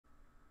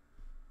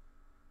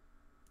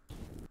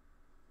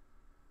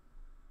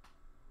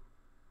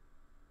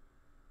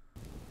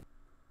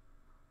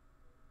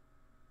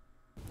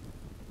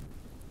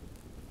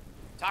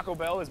Taco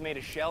Bell has made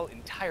a shell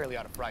entirely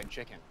out of fried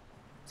chicken.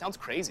 Sounds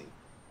crazy,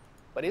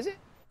 but is it?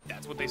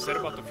 That's what they said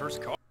about the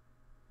first car.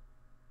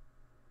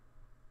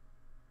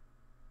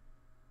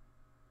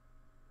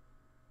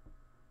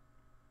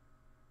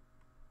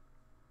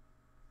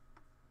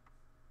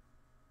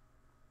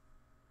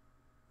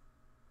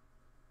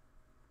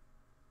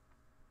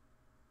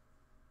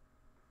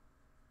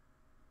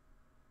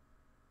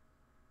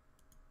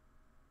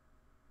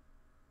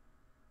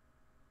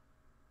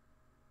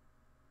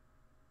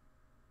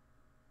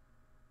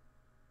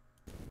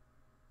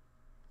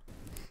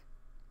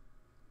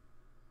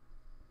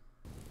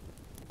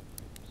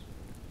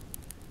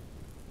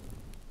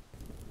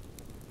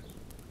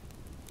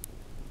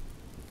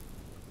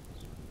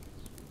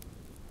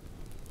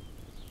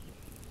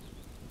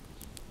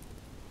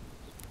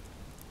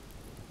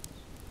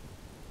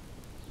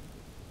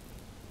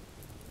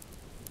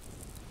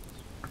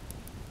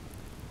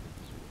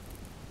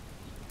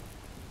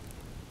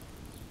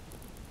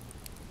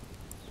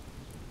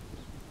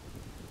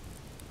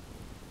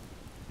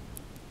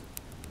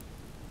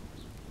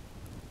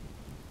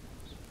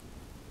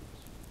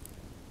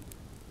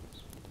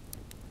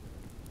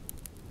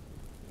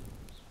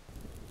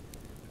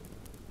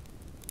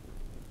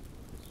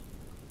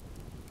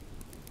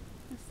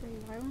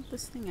 Why won't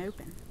this thing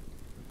open?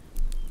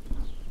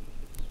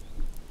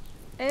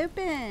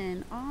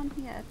 Open! On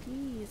here,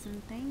 please,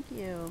 and thank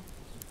you.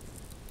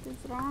 What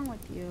is wrong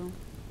with you?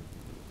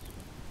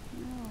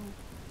 No.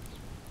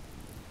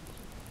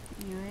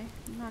 Anyway,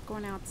 I'm not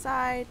going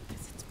outside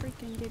because it's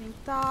freaking getting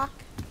dark.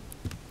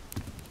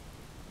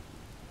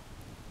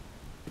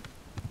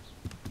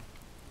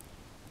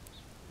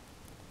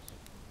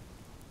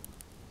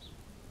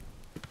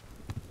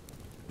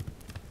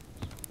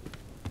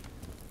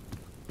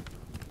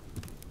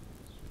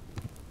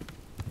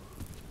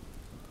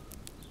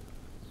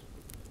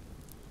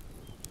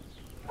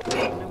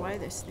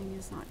 This thing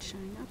is not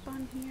showing up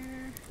on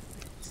here.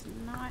 It's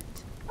not.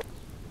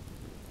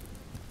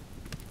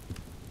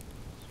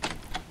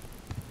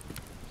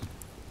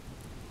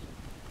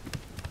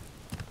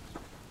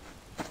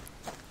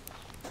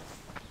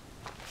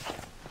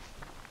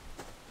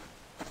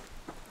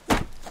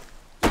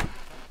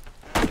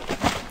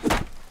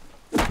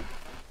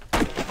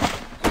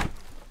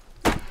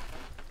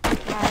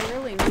 I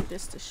really need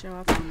this to show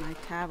up on my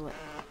tablet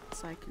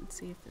so I can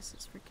see if this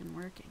is freaking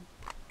working.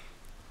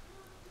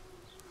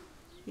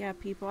 Yeah,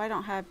 people, I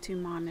don't have two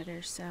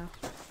monitors, so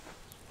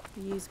I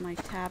use my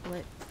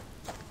tablet.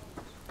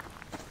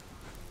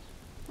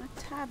 My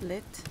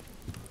tablet.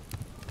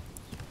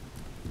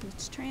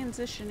 It's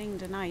transitioning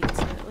tonight,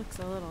 so it looks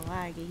a little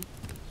laggy.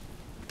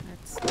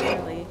 That's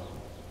really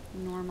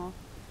normal.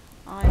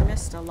 Oh, I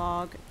missed a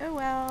log. Oh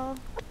well.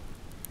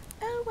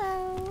 Oh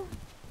well.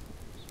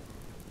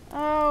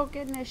 Oh,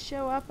 goodness,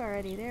 show up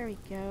already. There we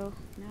go.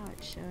 Now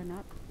it's showing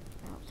up.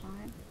 About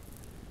time.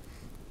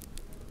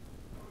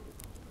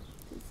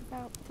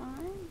 About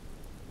time.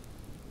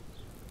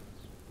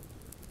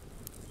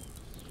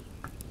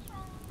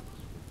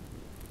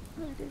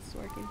 Oh, it is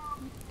working.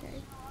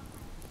 Okay.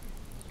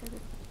 Gotta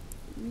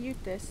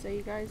mute this so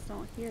you guys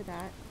don't hear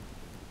that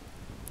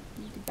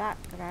in the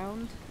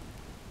background.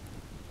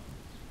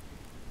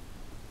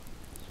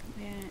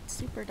 Man, it's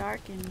super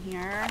dark in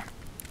here.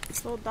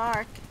 It's so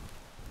dark.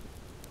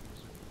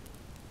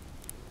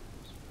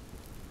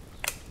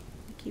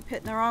 Keep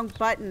hitting the wrong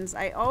buttons.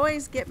 I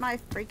always get my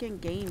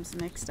freaking games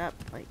mixed up.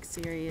 Like,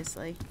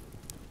 seriously.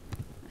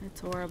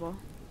 It's horrible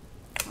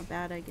how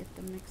bad I get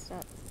them mixed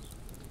up.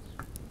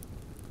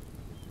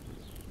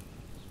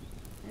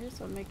 I just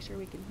want to make sure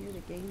we can hear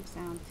the game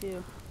sound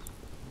too.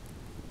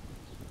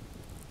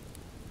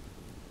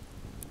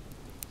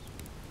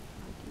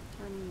 I keep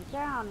turning it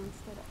down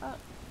instead of up.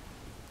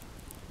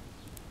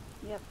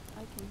 Yep, I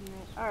can hear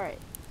it. Alright.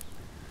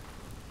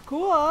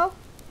 Cool!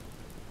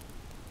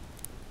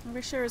 I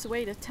wish there was a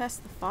way to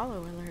test the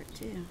follow alert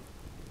too.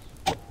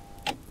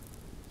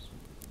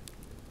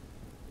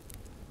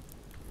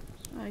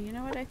 Oh, you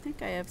know what? I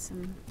think I have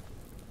some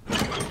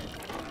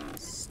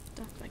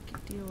stuff I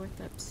could deal with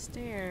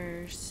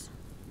upstairs.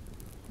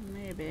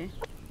 Maybe.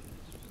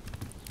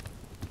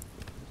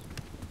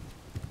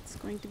 It's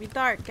going to be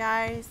dark,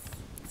 guys.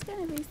 It's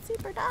going to be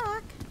super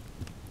dark.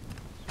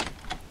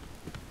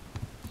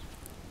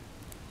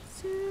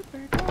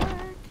 Super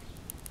dark.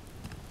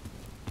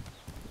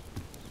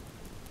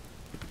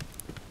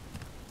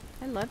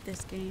 I love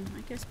this game.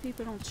 I guess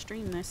people don't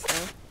stream this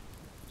though.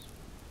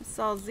 I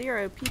saw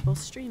 0 people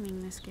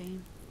streaming this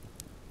game.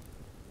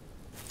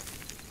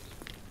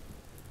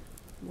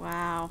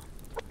 Wow.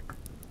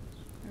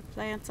 Our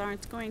plants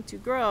aren't going to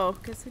grow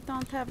because we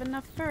don't have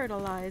enough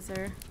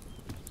fertilizer.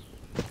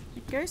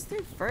 It goes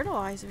through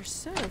fertilizer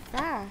so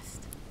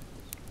fast.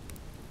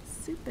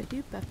 Super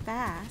duper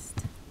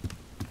fast.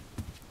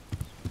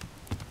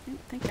 I don't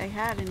think I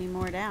had any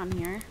more down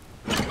here.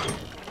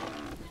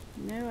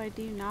 No, I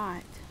do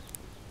not.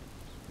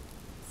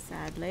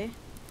 Sadly.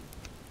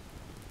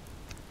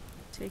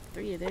 Take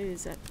 3 of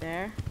those up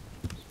there.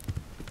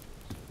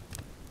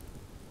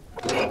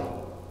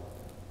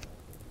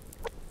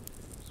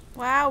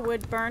 Wow,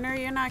 wood burner,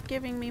 you're not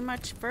giving me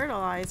much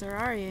fertilizer,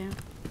 are you?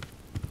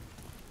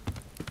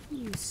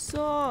 You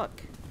suck.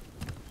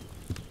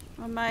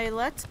 On my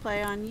Let's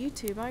Play on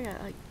YouTube, I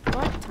got like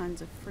butt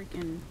tons of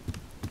freaking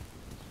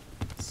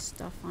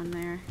stuff on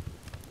there.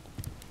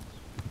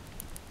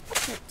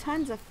 Got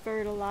tons of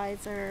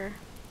fertilizer.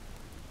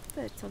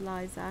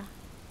 Fertilizer.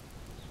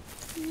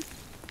 I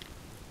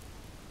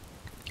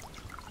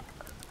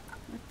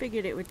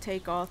figured it would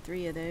take all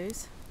 3 of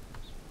those.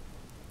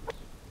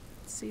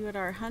 Let's see what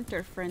our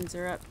hunter friends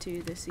are up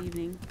to this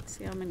evening.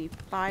 See how many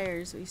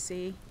fires we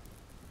see.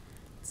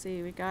 Let's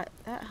see, we got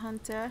that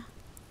hunter.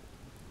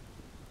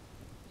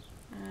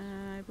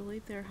 I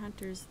believe there are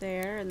hunters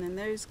there, and then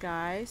those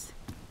guys.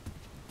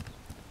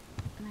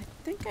 And I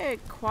think I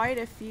had quite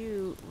a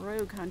few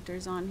rogue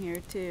hunters on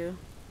here too.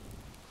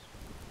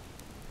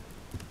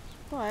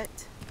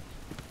 But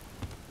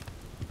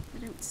I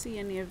don't see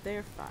any of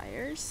their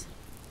fires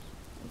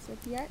as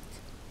of yet.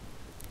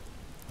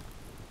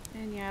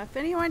 And yeah, if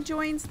anyone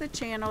joins the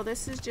channel,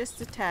 this is just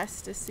a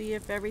test to see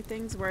if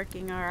everything's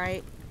working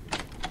alright.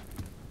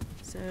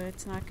 So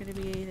it's not going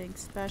to be anything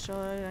special.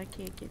 I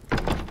can't get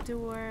through the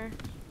door.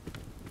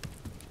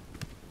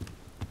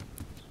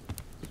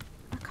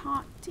 I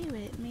can't do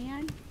it,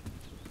 man.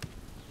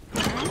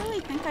 I don't really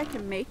think I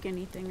can make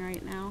anything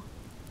right now.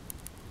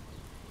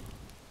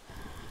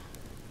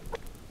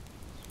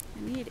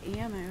 I need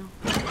ammo.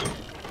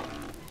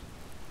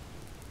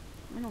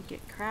 I don't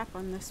get crap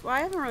on this. Well,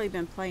 I haven't really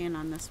been playing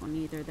on this one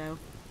either, though.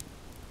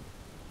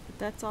 But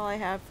that's all I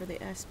have for the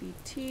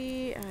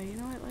SBT. You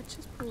know what? Let's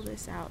just pull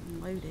this out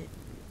and load it.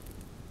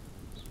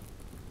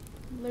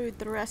 Load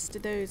the rest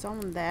of those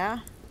on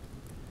there.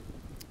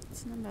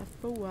 It's number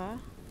 4.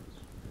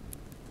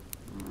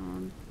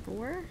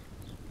 4?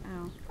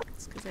 Oh,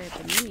 it's because I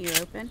have the menu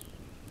open.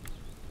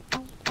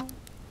 Let's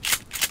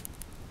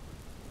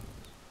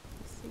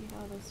see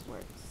how this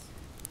works.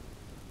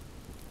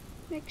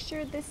 Make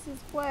sure this is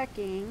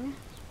working.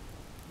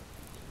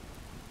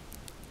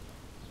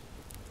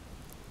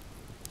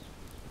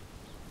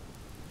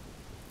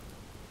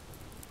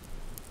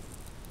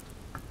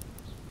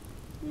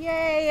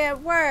 Yay, it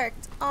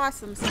worked!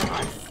 Awesome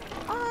sauce.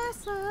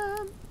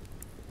 Awesome!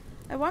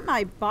 I want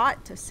my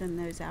bot to send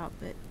those out,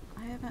 but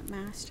I haven't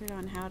mastered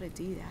on how to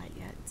do that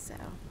yet, so.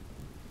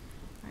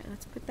 Alright,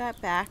 let's put that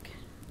back.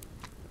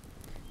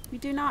 We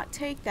do not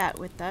take that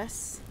with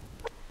us.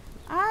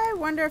 I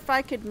wonder if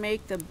I could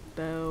make the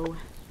bow.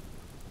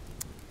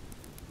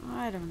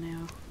 I don't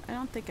know. I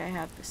don't think I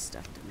have the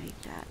stuff to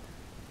make that.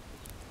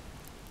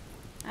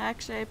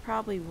 Actually, I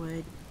probably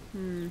would.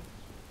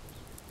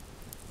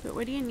 But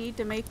what do you need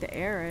to make the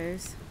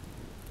arrows?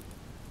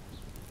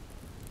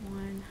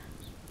 1,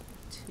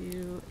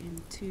 2,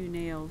 and 2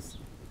 nails.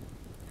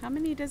 How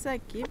many does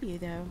that give you,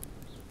 though?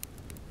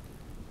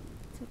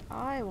 That's what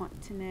I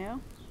want to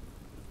know.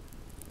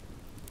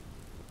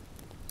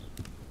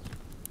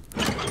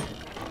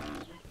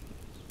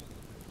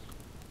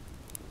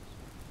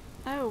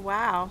 Oh,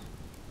 wow.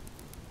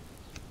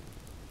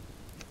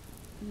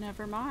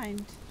 Never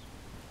mind.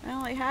 I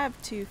only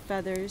have 2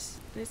 feathers.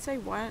 Did it say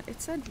 1?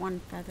 It said 1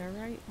 feather,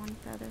 right? 1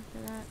 feather for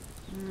that.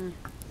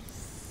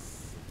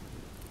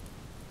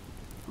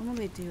 I'm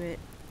gonna do it.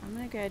 I'm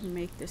gonna go ahead and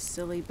make this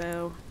silly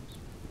bow.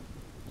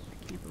 I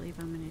can't believe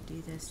I'm gonna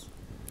do this.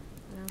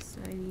 What else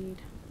do I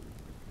need?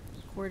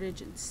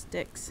 Cordage and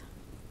sticks.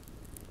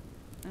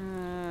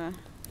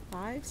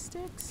 5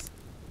 sticks?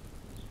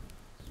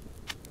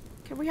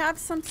 Can we have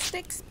some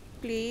sticks,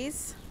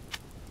 please?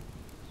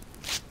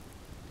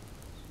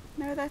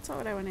 No, that's not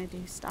what I want to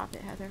do. Stop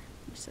it, Heather.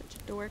 You're such a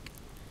dork.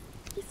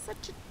 You're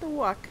such a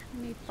dork.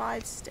 I need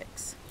 5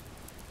 sticks.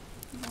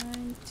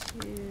 1, 2,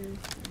 3,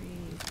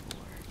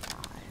 4,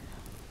 5.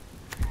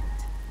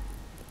 Right.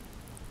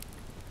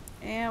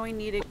 And we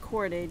needed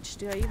cordage.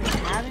 Do I even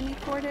have any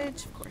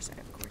cordage? Of course I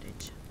have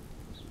cordage.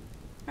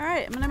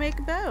 Alright, I'm gonna make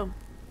a bow.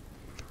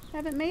 I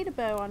haven't made a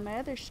bow on my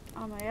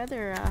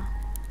other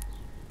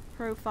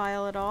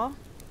profile at all.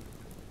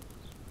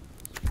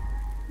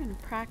 I'm gonna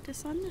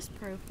practice on this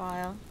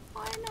profile.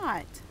 Why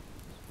not?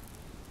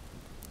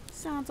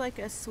 Sounds like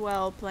a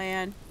swell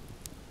plan.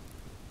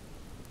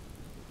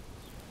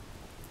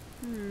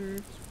 Oh,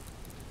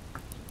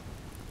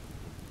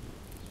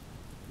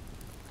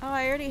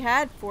 I already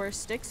had 4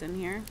 sticks in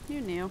here.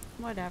 Who knew?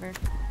 Whatever.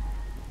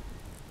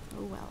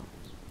 Oh well.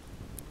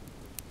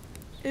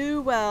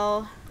 Ooh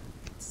well.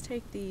 Let's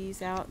take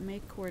these out and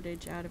make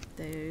cordage out of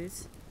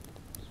those.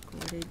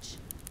 Cordage.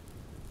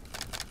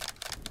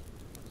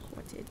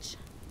 Cordage.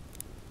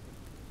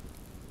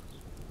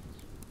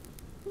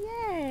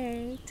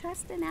 Yay!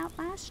 Testing out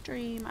my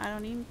stream. I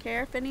don't even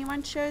care if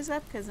anyone shows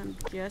up because I'm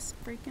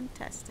just freaking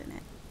testing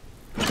it.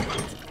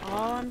 That's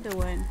all I'm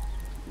doing.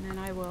 And then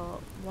I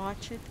will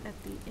watch it at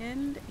the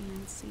end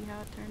and see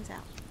how it turns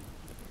out.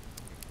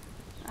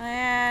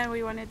 And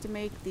we wanted to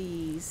make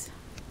these.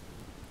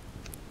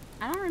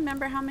 I don't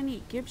remember how many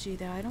it gives you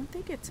though. I don't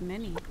think it's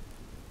many.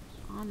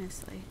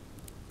 Honestly.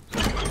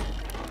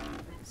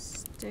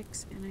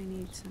 Sticks and I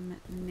need some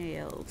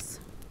nails.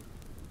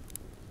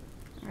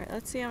 Alright,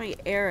 let's see how many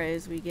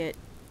arrows we get.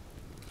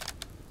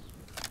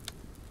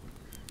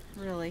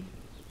 Really.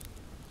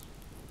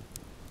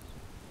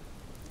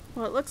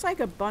 Well, it looks like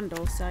a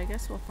bundle, so I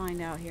guess we'll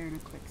find out here in a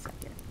quick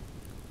second.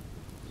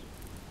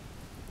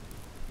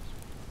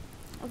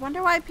 I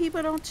wonder why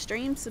people don't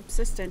stream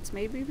Subsistence.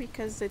 Maybe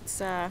because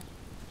it's,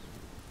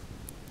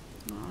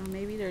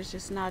 maybe there's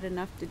just not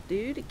enough to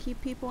do to keep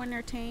people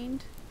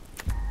entertained.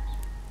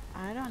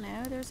 I don't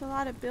know. There's a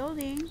lot of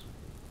building.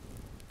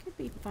 Could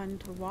be fun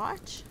to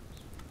watch.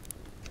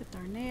 Put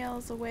our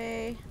nails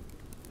away.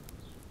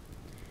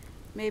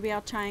 Maybe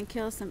I'll try and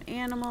kill some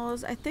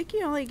animals. I think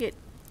you only get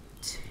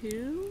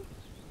 2.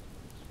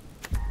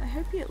 I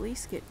hope you at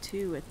least get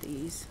 2 with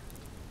these.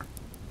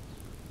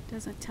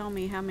 Doesn't tell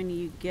me how many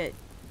you get.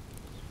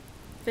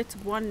 If it's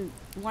one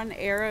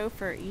arrow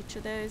for each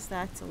of those,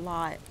 that's a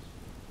lot.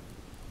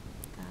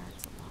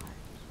 That's a lot.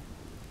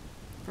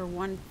 For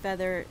 1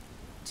 feather,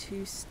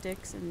 2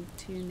 sticks and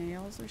 2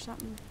 nails or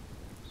something.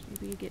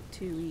 Maybe you get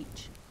 2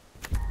 each.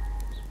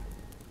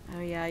 Oh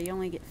yeah, you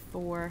only get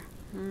 4.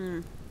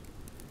 I'm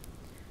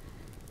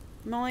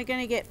only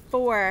gonna get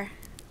 4.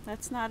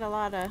 That's not a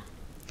lot of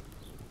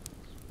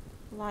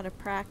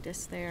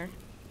practice there.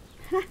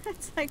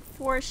 It's like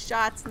 4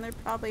 shots and they're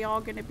probably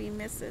all gonna be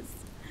misses.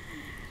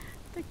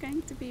 They're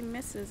going to be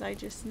misses, I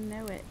just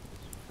know it.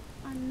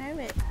 I know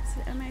it. It's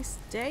almost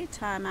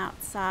daytime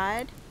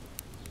outside.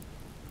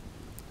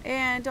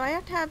 And do I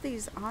have to have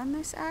these on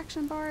this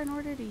action bar in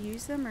order to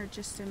use them, or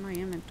just in my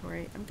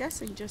inventory? I'm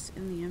guessing just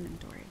in the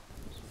inventory.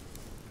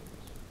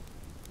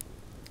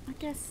 I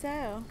guess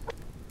so.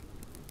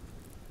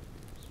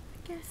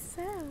 I guess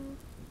so.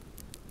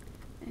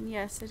 And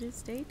yes, it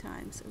is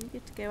daytime, so we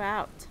get to go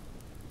out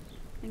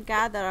and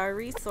gather our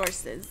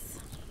resources.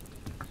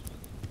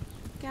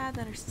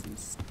 Gather some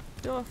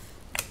stuff.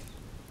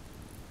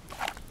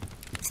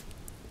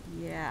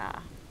 Yeah.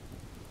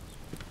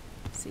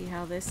 See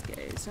how this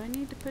goes. Do I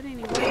need to put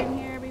any wood in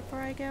here before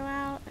I go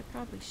out? I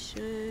probably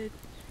should.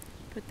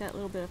 Put that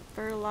little bit of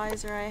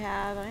fertilizer I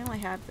have. I only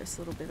have this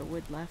little bit of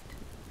wood left.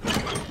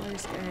 I'll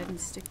just go ahead and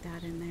stick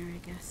that in there, I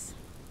guess.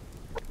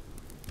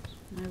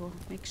 And I will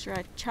make sure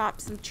I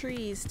chop some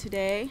trees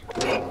today.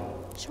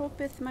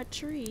 Choppeth my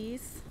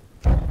trees.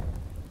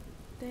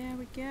 There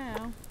we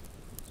go.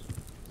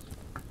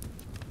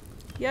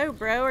 Yo,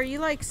 bro, are you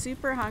like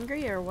super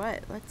hungry or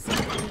what? Let's see if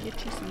we can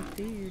get you some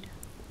food.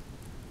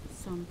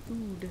 Some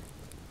food.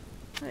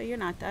 Oh, you're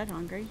not that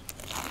hungry.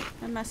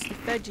 I must have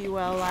fed you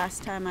well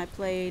last time I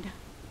played.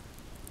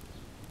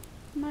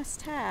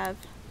 Must have.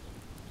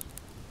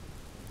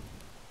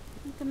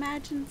 I'd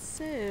imagine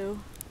so.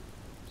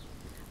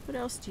 What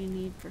else do you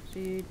need for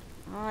food?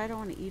 Oh, I don't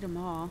want to eat them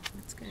all.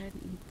 Let's go ahead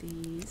and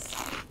eat these.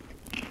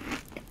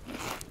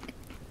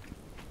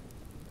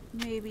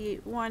 Maybe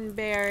eat 1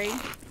 berry.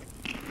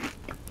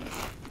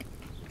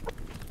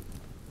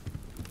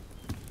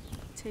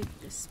 Take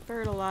this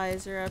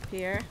fertilizer up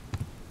here.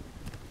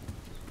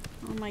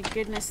 Oh my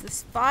goodness,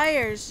 this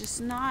fire is just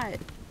not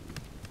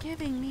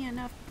giving me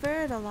enough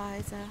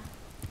fertilizer.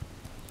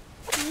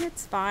 And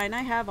it's fine.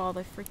 I have all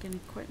the freaking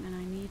equipment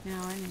I need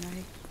now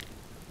anyway.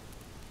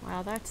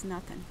 Wow, that's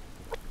nothing.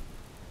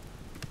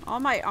 All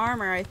my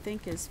armor, I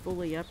think, is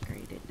fully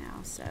upgraded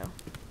now, so.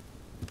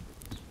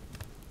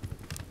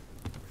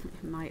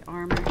 My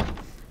armor.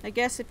 I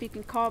guess if you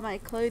can call my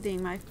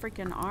clothing my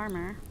freaking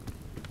armor.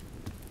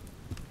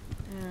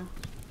 Oh.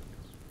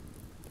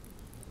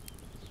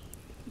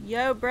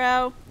 Yo,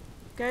 bro.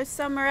 Go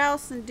somewhere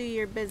else and do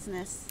your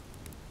business.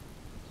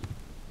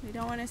 We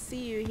don't want to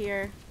see you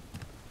here.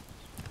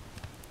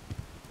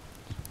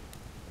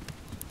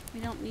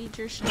 We don't need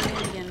your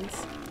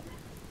shenanigans.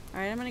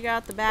 Alright, I'm gonna go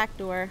out the back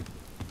door.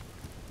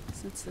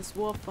 Since this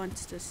wolf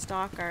wants to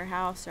stalk our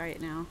house right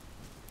now.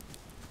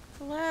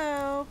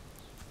 Hello?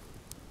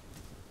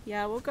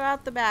 Yeah, we'll go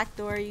out the back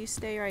door. You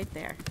stay right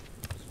there.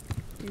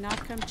 Do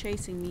not come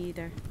chasing me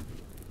either.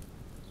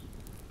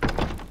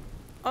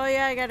 Oh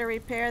yeah, I gotta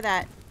repair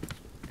that.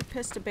 I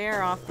pissed a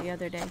bear off the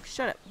other day.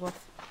 Shut up,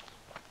 wolf.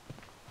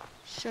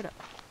 Shut up.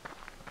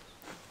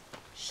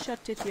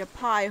 Shut it, you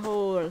pie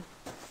hole.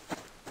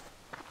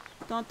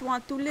 Don't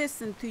want to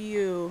listen to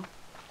you.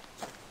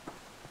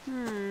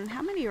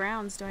 How many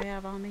rounds do I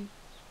have on me?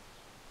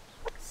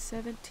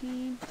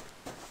 17.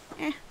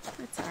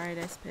 That's alright,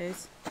 I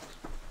suppose.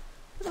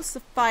 It'll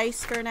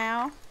suffice for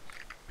now.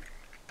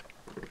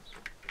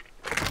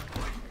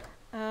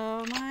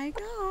 Oh my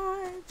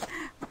god.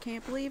 I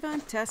can't believe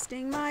I'm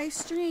testing my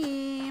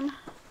stream.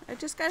 I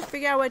just gotta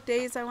figure out what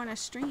days I want to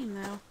stream,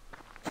 though.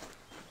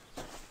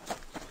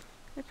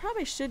 I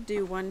probably should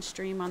do 1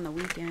 stream on the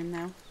weekend,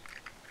 though.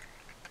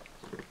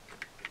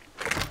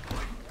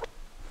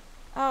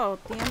 Oh,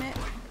 damn it.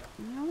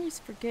 I always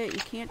forget you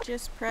can't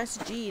just press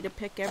G to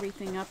pick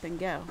everything up and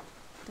go.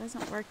 It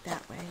doesn't work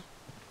that way.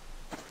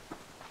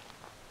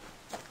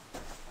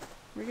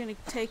 We're gonna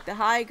take the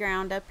high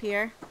ground up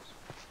here.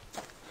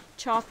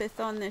 Choppeth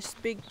on this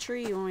big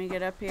tree when we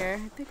get up here.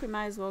 I think we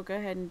might as well go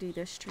ahead and do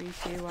this tree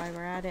too while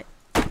we're at it.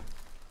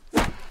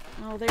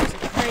 Oh, there's a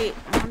crate.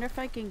 I wonder if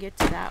I can get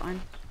to that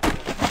one.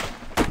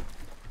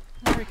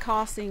 I don't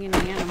recall seeing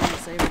any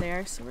animals over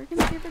there, so we're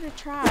gonna give it a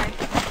try.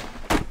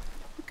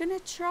 We're gonna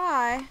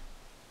try.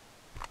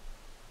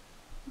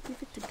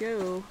 Give it to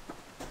go.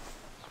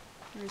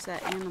 Where's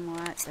that animal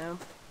at, though?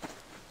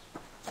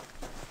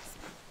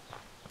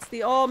 It's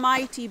the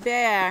almighty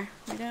bear.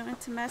 We don't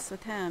want to mess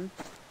with him.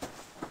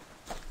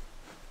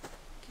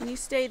 Can you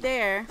stay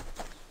there?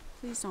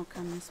 Please don't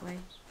come this way.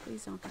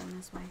 Please don't come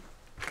this way.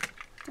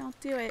 Don't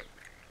do it.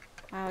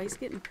 Wow, he's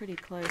getting pretty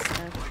close,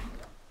 though.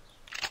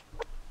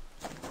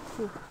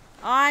 Whew.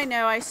 I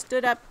know, I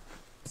stood up,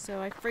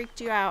 so I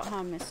freaked you out,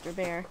 huh, Mr.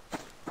 Bear?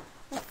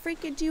 I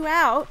freaked you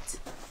out?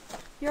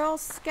 You're all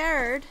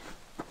scared.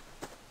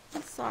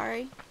 I'm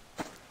sorry.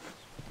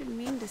 Didn't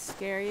mean to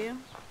scare you.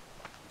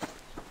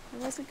 I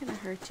wasn't gonna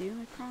hurt you,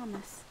 I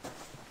promise.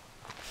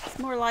 It's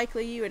more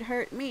likely you would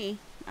hurt me.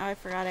 Oh, I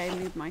forgot I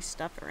moved my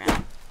stuff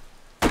around.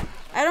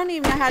 I don't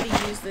even know how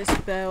to use this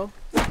bow.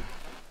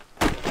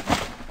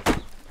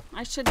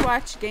 I should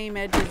watch Game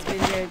Edge's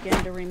video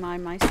again to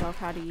remind myself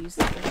how to use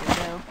the freaking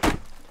bow.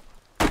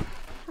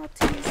 How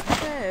to use the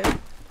bow.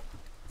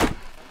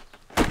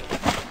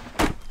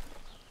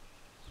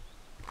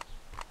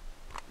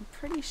 I'm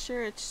pretty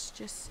sure it's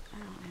just, I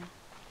don't know.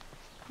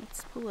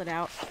 Let's pull it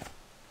out.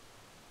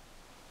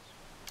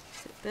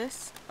 Is it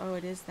this? Oh,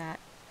 it is that.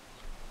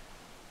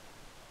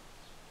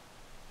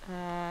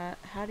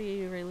 How do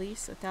you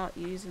release without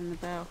using the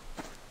bow?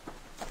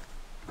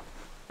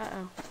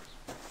 Uh-oh.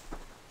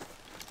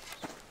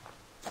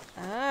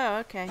 Oh,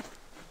 okay.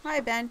 Hi,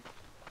 Ben.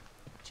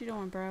 What you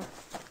doing, bro?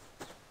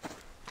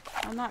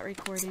 I'm not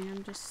recording.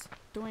 I'm just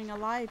doing a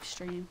live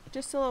stream.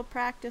 Just a little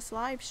practice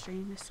live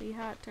stream to see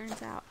how it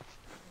turns out.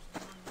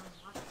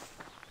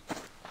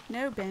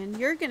 No, Ben.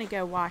 You're gonna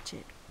go watch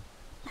it.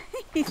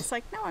 He's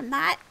like, no, I'm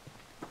not.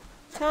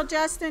 Tell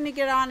Justin to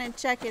get on and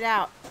check it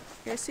out.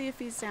 Go see if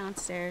he's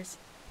downstairs.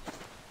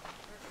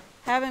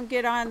 Have him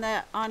get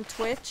on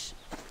Twitch.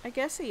 I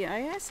guess he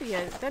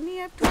is. Doesn't he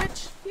have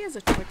Twitch? He has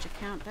a Twitch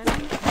account, doesn't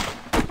he?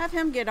 Have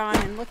him get on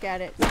and look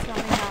at it and tell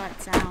me how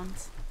it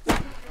sounds.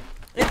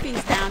 If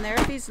he's down there.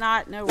 If he's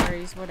not, no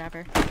worries,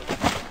 whatever.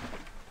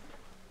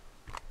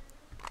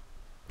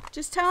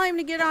 Just tell him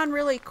to get on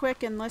really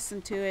quick and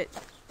listen to it.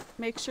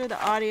 Make sure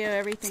the audio,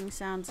 everything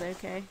sounds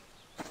okay.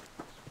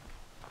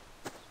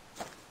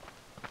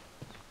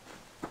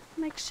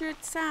 Make sure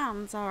it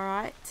sounds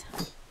alright.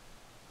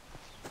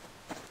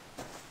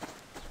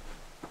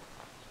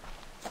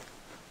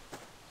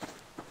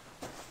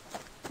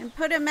 And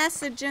put a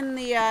message in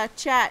the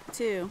chat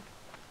too.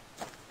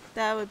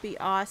 That would be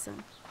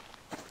awesome.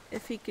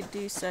 If he could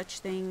do such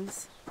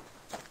things.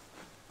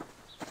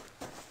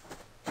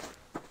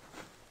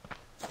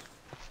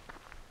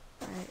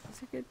 Alright, is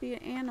there going to be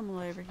an animal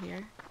over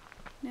here?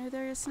 No,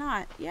 there is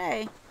not.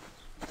 Yay.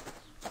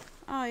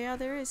 Oh, yeah,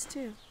 there is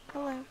too.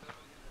 Hello.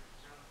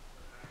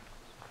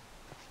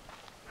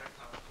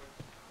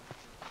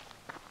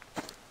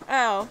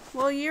 Oh,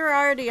 well, you're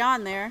already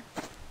on there.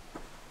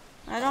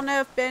 I don't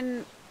know if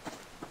Ben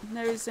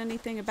knows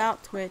anything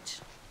about Twitch.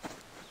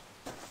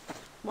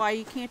 Why,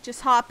 you can't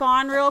just hop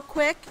on real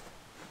quick?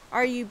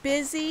 Are you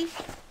busy?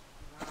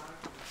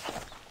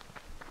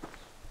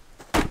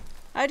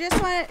 I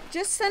just want to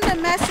just send a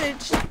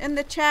message in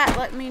the chat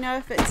letting me know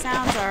if it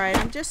sounds alright.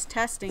 I'm just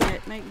testing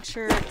it, making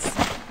sure it's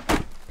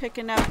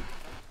picking up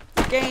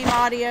game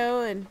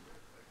audio and...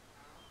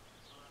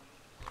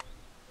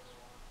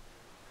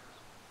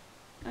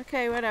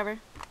 Okay, whatever.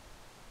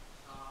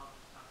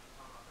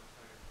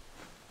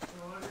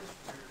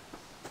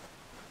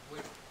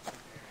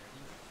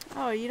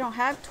 Oh, you don't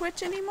have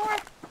Twitch anymore?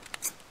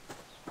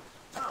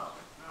 No.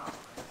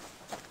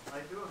 I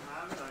do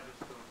have it, I just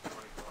don't feel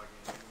like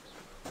logging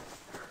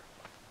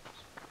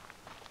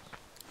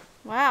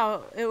in.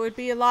 Wow, it would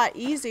be a lot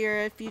easier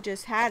if you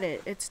just had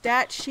it. It's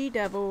that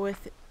she-devil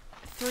with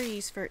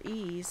 3s for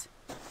ease.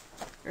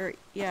 Or,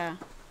 yeah,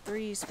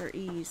 3s for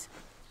ease.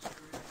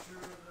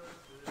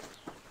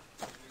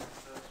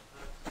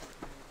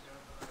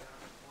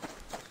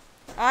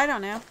 I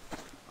don't know.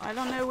 I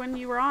don't know when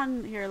you were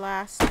on here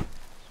last.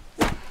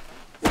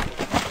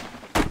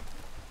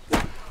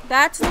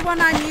 That's the one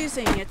I'm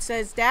using. It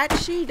says that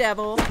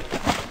she-devil.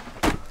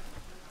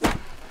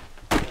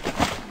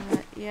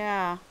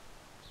 Yeah.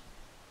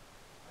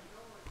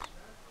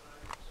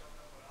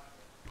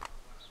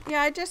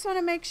 Yeah, I just want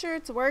to make sure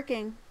it's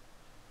working.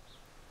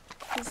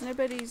 Because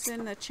nobody's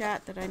in the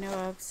chat that I know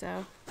of,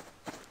 so.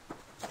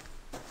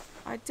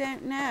 I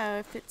don't know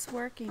if it's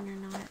working or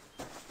not.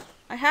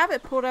 I have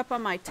it pulled up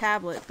on my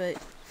tablet, but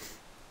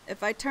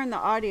if I turn the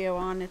audio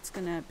on, it's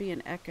going to be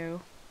an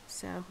echo.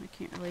 So, I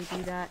can't really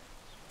do that.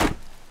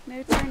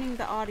 No turning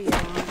the audio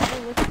on.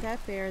 Oh, look at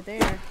that bear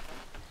there.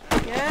 Go,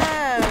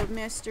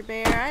 Mr.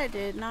 Bear. I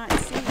did not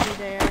see you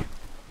there.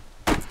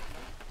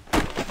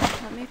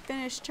 Let me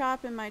finish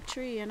chopping my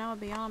tree and I'll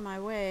be on my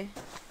way.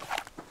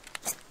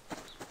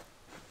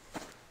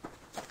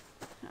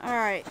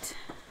 Alright.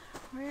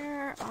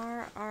 Where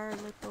are our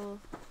little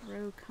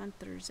rogue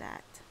hunters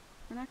at?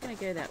 We're not going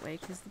to go that way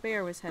because the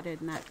bear was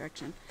headed in that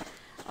direction.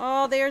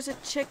 Oh, there's a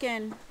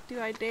chicken. Do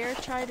I dare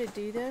try to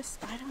do this?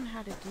 I don't know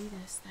how to do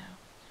this, though.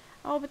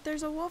 Oh, but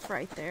there's a wolf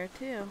right there,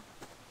 too.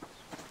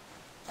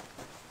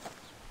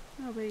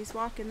 Oh, but he's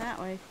walking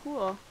that way.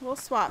 Cool. We'll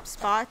swap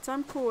spots.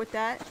 I'm cool with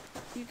that.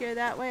 You go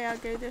that way, I'll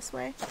go this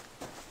way.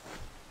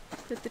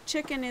 But the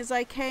chicken is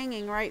like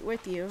hanging right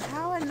with you.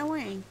 How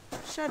annoying.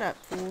 Shut up,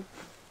 fool.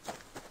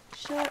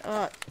 Shut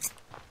up.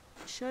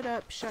 Shut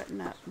up,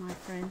 shutting up, my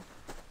friend.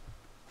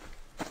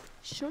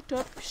 Shut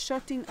up,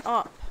 shutting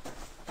up.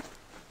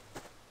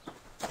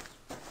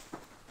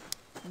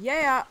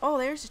 Yeah. Oh,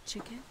 there's a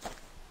chicken.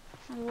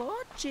 Hello,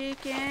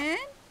 chicken.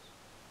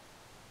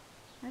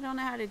 I don't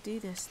know how to do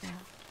this, though.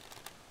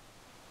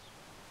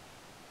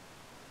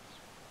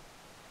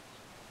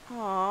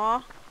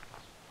 Aww.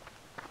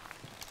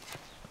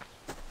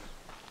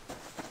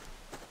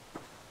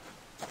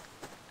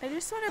 I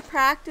just want to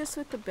practice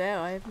with the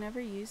bow. I've never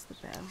used the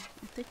bow.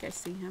 I think I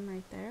see him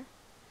right there.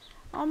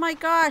 Oh my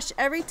gosh,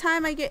 every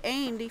time I get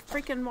aimed, he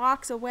freaking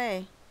walks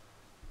away.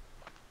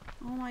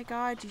 Oh my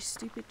god, you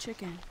stupid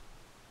chicken.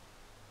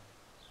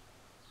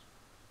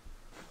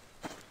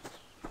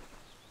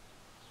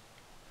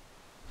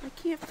 I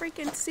can't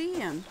freaking see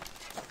him.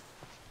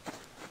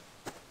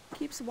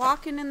 Keeps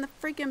walking in the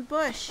freaking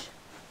bush.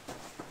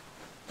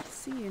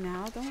 See you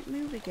now. Don't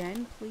move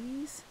again,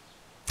 please.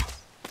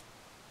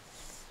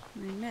 I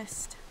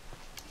missed.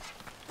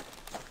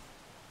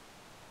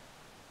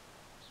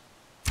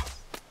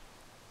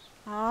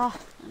 Oh,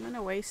 I'm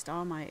gonna waste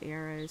all my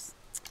arrows.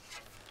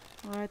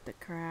 What the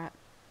crap.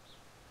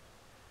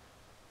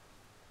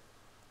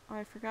 Oh,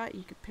 I forgot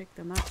you could pick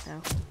them up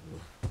though.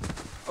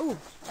 Oh,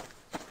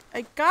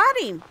 I got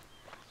him!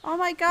 Oh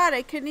my god,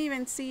 I couldn't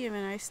even see him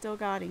and I still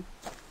got him.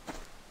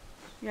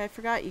 Yeah, I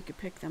forgot you could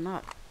pick them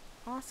up.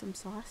 Awesome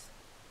sauce.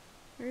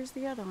 Where's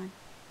the other one?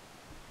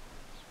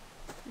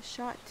 I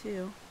shot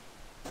two.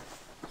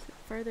 Is it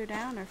further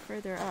down or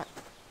further up?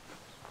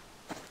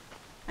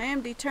 I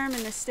am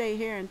determined to stay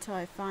here until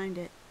I find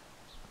it.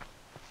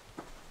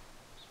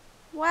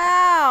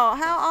 Wow,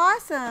 how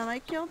awesome! I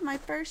killed my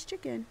first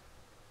chicken.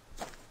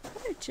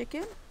 Hello,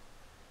 chicken.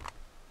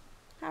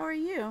 How are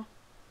you?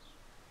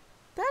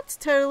 That's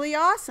totally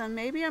awesome.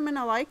 Maybe I'm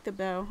gonna like the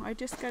bow. I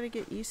just gotta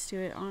get used to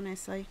it,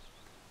 honestly.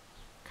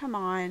 Come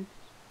on.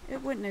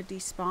 It wouldn't have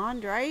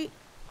despawned, right?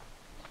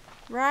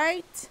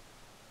 Right?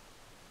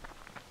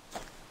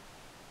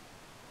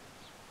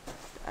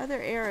 The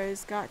other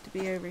arrow's got to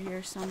be over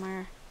here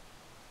somewhere.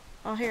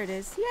 Oh, here it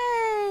is.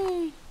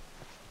 Yay!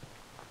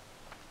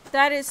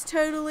 That is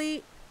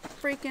totally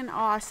freaking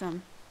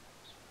awesome.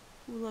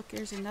 Ooh, look,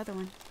 there's another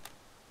one.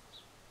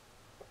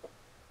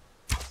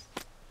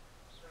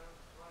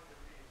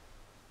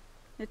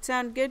 It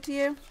sound good to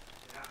you?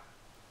 Yeah.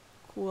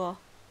 Cool.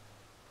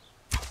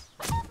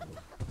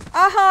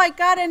 Oh, I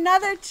got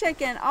another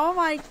chicken. Oh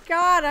my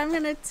god, I'm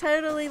gonna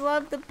totally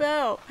love the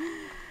bow.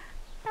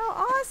 How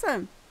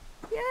awesome.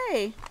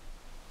 Yay.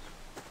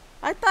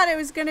 I thought it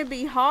was gonna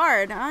be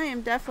hard. I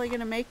am definitely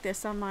gonna make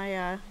this on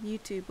my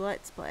YouTube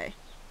Let's Play.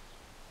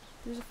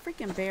 There's a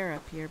freaking bear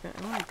up here, but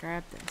I want to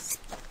grab this.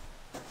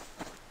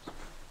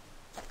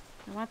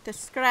 I want the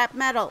scrap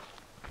metal.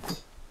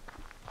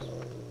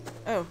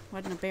 Oh,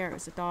 wasn't a bear, it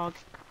was a dog.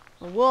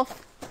 A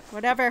wolf.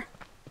 Whatever.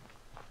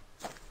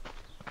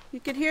 You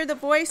could hear the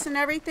voice and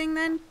everything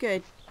then?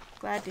 Good.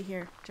 Glad to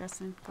hear,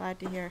 Justin. Glad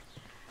to hear.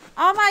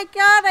 Oh my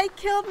god, I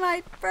killed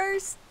my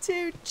first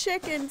 2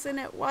 chickens and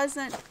it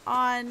wasn't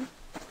on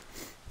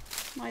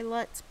my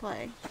Let's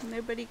Play.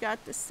 Nobody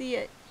got to see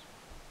it.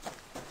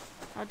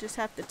 I'll just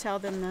have to tell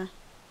them to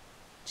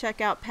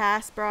check out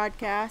past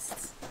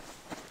broadcasts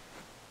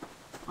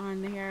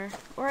on here.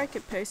 Or I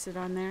could post it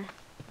on there.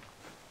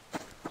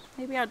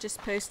 Maybe I'll just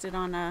post it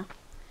on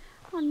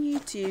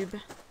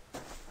YouTube.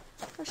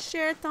 I'll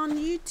share it on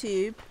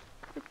YouTube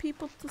for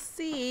people to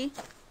see.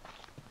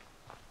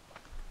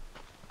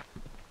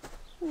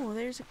 Oh,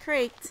 there's a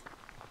crate.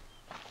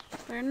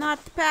 We're not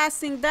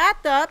passing that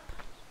up.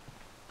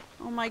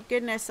 Oh my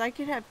goodness, I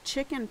could have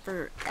chicken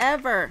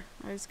forever.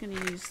 I was going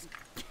to use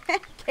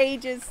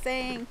Cage's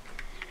saying,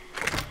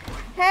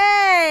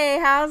 hey,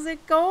 how's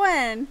it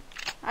going?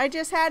 I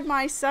just had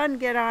my son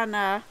get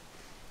on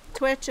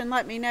Twitch and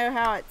let me know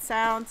how it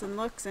sounds and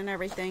looks and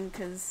everything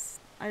because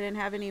I didn't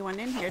have anyone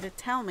in here to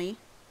tell me.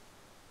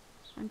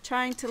 I'm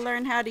trying to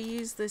learn how to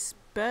use this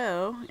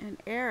bow and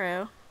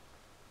arrow.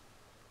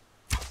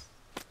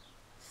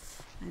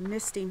 I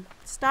missed him.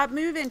 Stop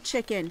moving,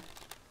 chicken.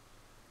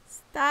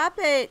 Stop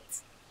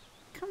it.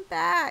 Come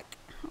back.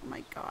 Oh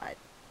my god.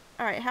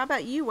 Alright, how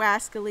about you,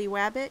 Wascally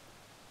Wabbit?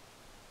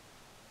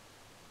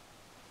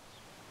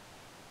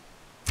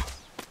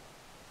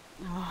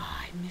 Oh,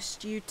 I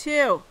missed you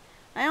too.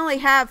 I only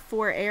have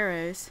 4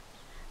 arrows.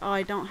 Oh,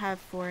 I don't have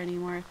 4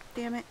 anymore.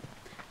 Damn it.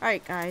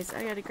 Alright, guys.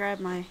 I gotta grab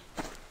my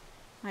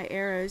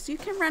arrows. You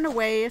can run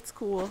away. It's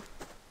cool.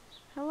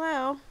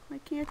 Hello. I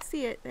can't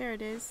see it. There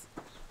it is.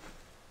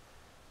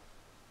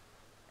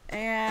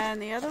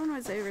 And the other one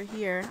was over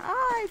here.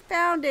 Oh, I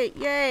found it.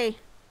 Yay.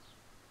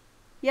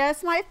 Yeah,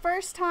 it's my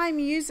first time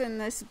using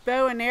this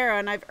bow and arrow,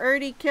 and I've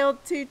already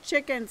killed 2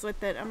 chickens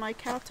with it. I'm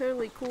like, how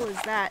totally cool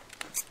is that?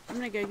 I'm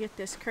gonna go get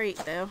this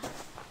crate, though.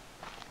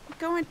 I'm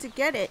going to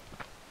get it.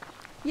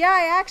 Yeah,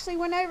 I actually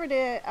went over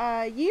to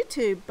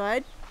YouTube,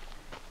 bud.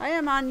 I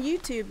am on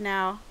YouTube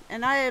now,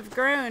 and I have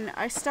grown.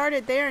 I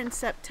started there in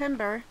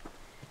September,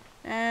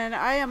 and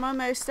I am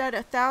almost at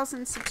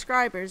 1,000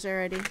 subscribers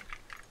already.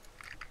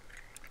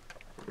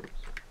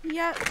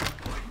 Yep.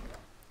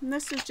 And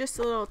this was just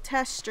a little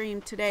test stream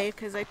today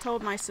because I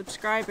told my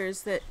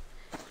subscribers that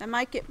I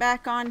might get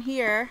back on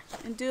here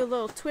and do a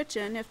little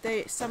twitching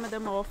if some of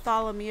them will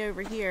follow me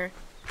over here.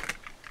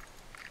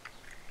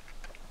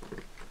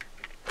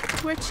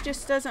 Twitch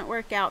just doesn't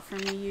work out for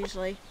me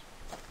usually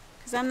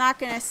because I'm not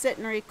going to sit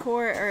and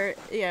record or,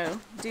 you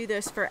know, do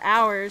this for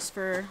hours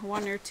for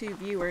 1 or 2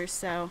 viewers.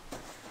 So,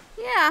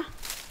 yeah.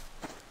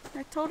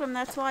 I told him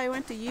that's why I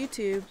went to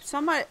YouTube.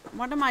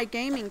 One of my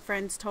gaming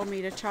friends told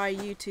me to try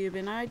YouTube,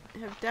 and I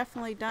have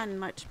definitely done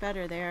much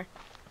better there.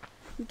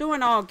 I'm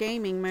doing all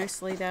gaming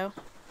mostly, though.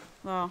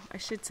 Well, I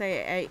should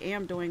say I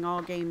am doing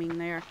all gaming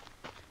there.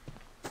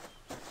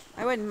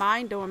 I wouldn't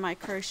mind doing my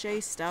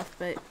crochet stuff,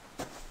 but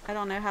I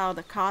don't know how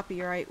the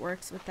copyright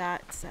works with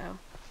that, so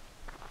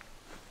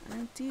I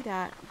don't do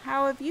that.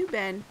 How have you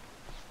been?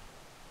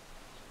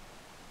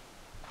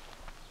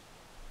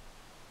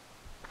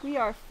 We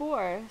are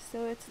 4,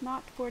 so it's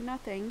not for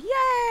nothing.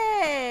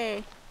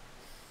 Yay!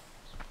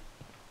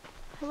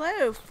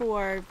 Hello,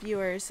 4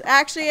 viewers.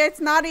 Actually, it's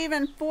not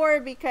even 4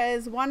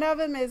 because one of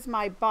them is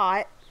my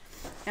bot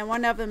and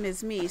one of them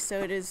is me, so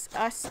it is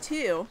us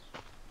 2.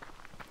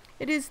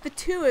 It is the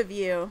 2 of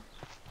you.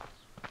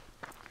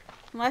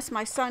 Unless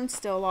my son's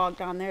still logged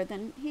on there,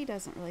 then he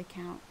doesn't really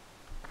count.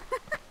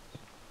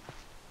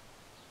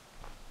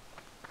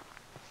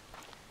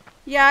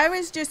 Yeah, I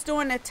was just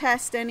doing a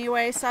test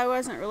anyway, so I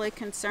wasn't really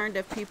concerned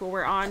if people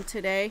were on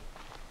today.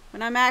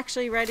 When I'm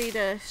actually ready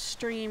to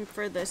stream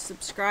for the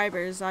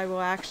subscribers, I will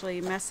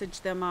actually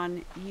message them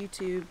on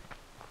YouTube,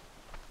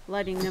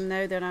 letting them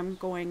know that I'm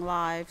going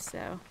live,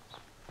 so.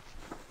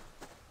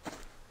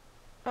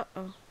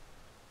 Uh-oh.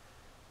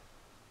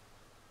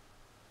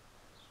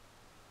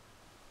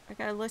 I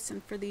gotta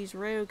listen for these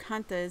rogue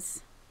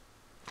hunters.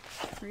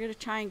 We're gonna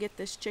try and get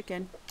this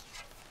chicken.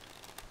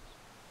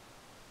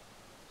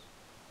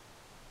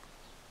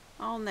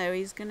 Oh no,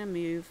 he's gonna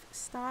move.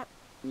 Stop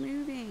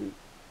moving,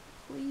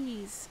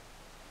 please.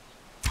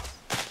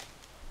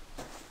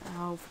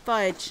 Oh,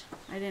 fudge.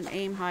 I didn't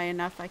aim high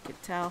enough, I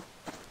could tell.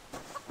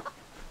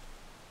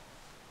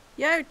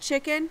 Yo,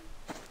 chicken.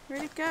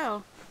 Where'd it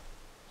go?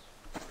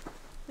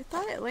 I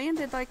thought it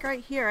landed like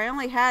right here. I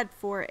only had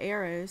 4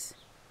 arrows.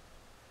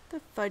 The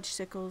fudge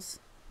sickles.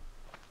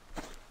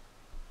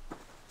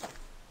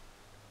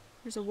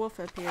 There's a wolf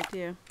up here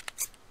too.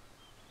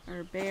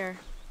 Or a bear.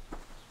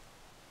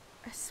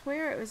 I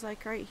swear it was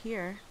like right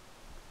here.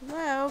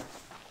 Hello?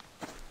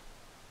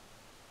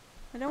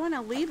 I don't want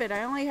to leave it.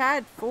 I only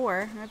had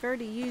 4. I've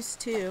already used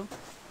 2.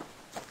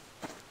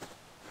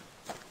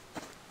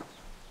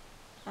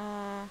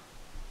 Oh,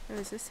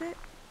 is this it?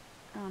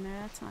 Oh no,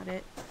 that's not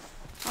it.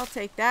 I'll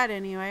take that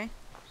anyway.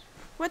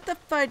 What the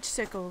fudge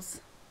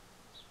sickles?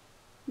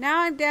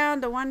 Now I'm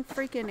down to 1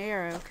 freaking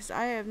arrow because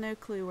I have no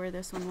clue where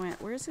this one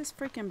went. Where's this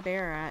freaking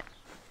bear at?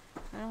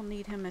 I don't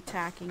need him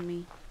attacking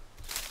me.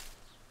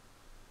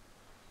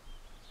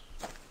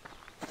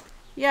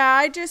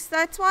 Yeah,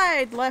 that's why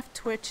I'd left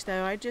Twitch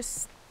though. I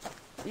just,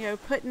 you know,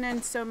 putting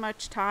in so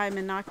much time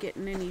and not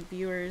getting any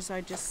viewers,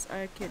 I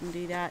couldn't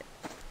do that.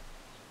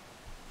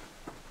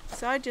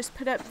 So I just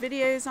put up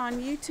videos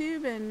on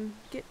YouTube and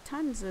get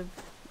tons of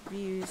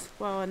views.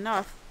 Well,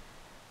 enough.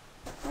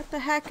 What the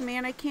heck,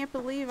 man? I can't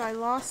believe I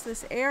lost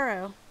this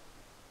arrow.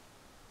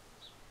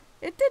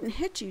 It didn't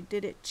hit you,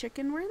 did it,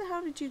 chicken? Where the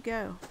hell did you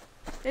go?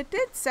 It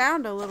did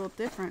sound a little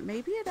different.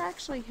 Maybe it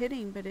actually hit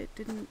him, but it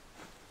didn't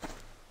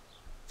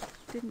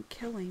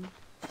kill him.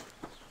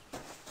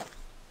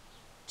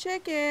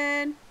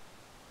 Chicken!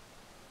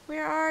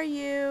 Where are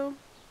you?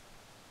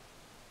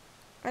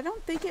 I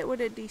don't think it would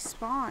have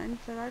despawned,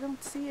 but I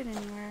don't see it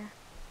anywhere.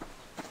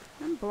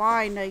 I'm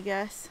blind, I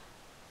guess.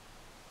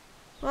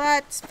 Well,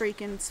 that's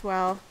freaking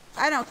swell.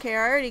 I don't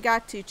care. I already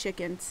got 2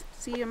 chickens.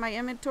 See in my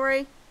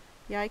inventory?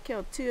 Yeah, I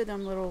killed 2 of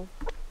them little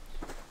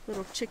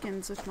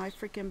chickens with my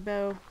freaking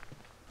bow.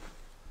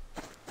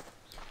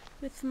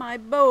 With my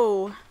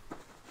bow.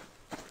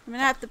 I'm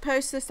gonna have to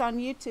post this on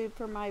YouTube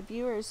for my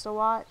viewers to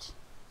watch.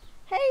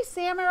 Hey,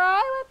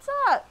 Samurai, what's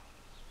up?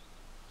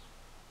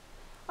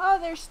 Oh,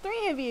 there's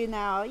 3 of you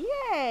now.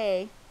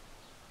 Yay!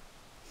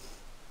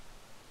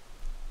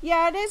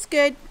 Yeah, it is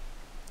good.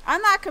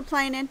 I'm not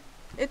complaining.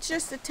 It's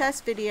just a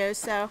test video,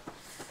 so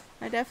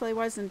I definitely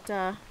wasn't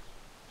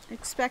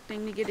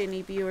expecting to get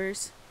any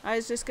viewers. I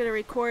was just gonna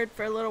record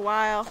for a little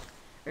while,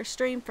 or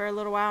stream for a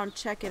little while and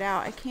check it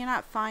out. I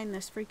cannot find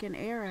this freaking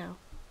arrow.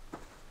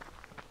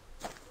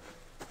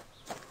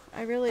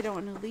 I really don't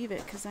want to leave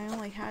it because I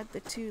only had the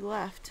 2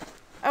 left.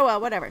 Oh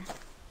well, whatever.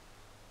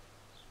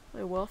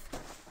 Hello, wolf.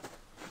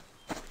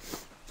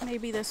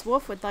 Maybe this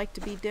wolf would like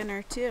to be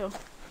dinner too.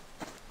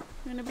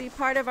 Gonna be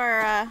part of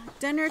our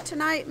dinner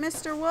tonight,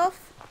 Mr.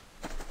 Wolf?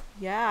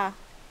 Yeah.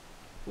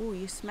 Ooh,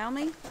 you smell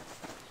me?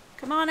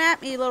 Come on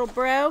at me, little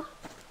bro.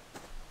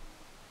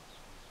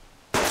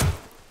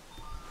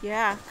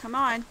 Yeah, come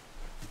on.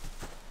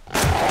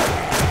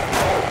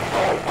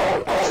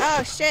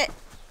 Oh, shit.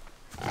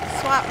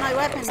 Swap my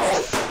weapons.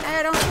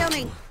 No, don't kill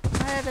me.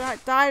 I have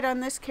not died on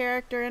this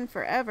character in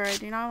forever. I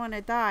do not want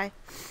to die.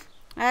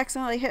 I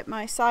accidentally hit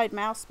my side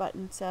mouse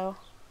button, so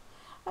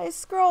I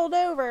scrolled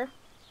over.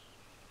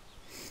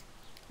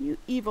 You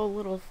evil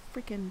little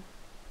freaking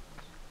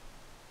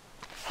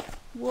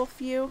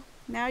wolf, you.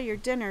 Now your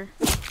dinner.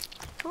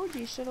 Told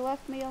you should have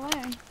left me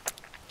alone.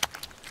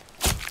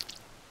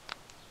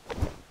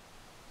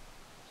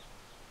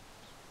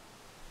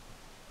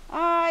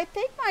 I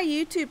think my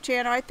YouTube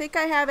channel, I think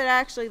I have it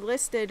actually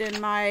listed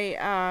in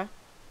my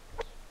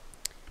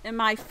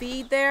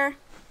feed there.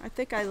 I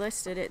think I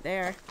listed it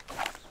there.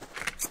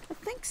 I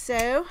think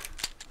so.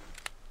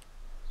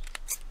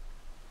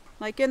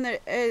 Like in the,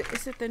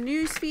 is it the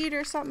news feed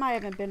or something? I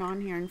haven't been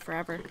on here in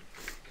forever.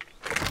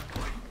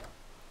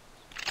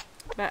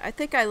 But I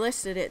think I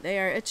listed it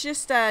there. It's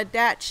just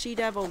Dat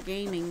She-Devil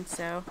Gaming,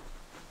 so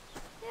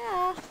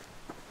yeah.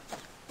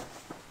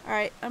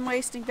 Alright, I'm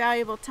wasting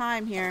valuable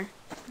time here.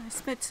 I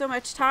spent so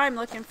much time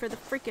looking for the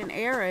freaking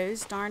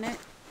arrows, darn it.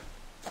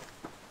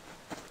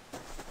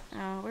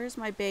 Oh, where's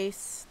my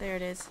base? There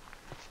it is.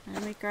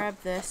 Let me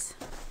grab this.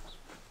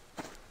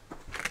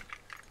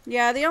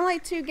 Yeah, the only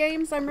two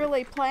games I'm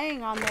really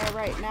playing on there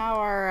right now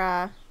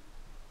are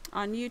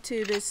on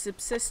YouTube is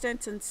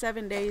Subsistence and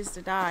 7 Days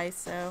to Die,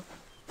 so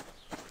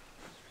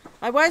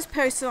I was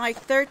posting like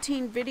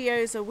 13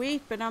 videos a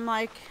week, but I'm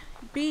like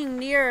being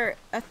near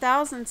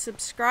 1,000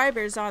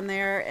 subscribers on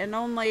there and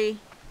only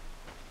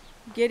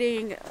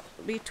getting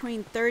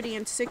between 30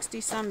 and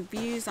 60 some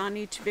views on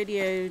each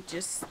video.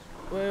 Just,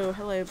 whoa,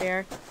 hello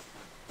bear,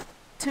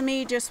 to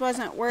me just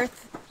wasn't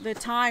worth the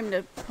time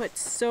to put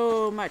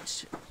so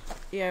much,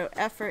 you know,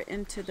 effort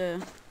into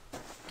the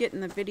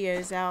getting the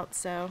videos out,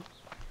 so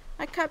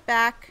I cut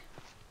back.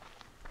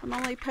 I'm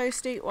only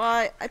posting,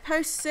 well, I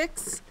post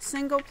 6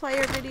 single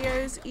player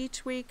videos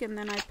each week, and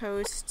then I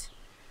post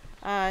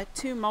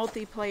 2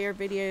 multiplayer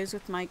videos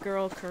with my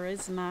girl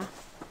Charisma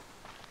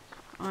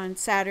on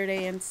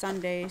Saturday and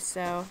Sunday,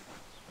 so,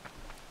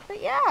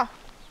 but yeah.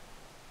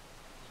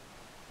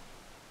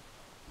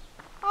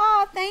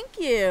 Oh, thank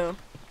you.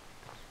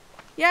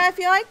 Yeah, if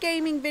you like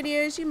gaming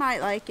videos, you might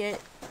like it.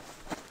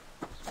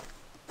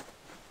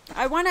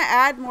 I want to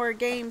add more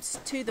games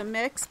to the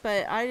mix,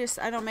 but I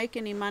don't make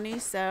any money,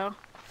 so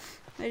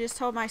I just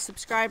told my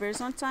subscribers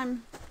once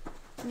I'm,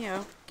 you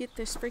know, get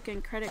this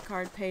freaking credit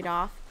card paid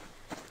off,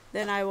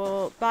 then I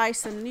will buy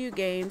some new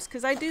games,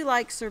 because I do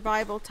like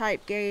survival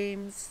type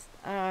games,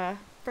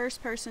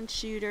 first person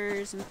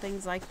shooters and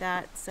things like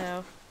that.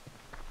 So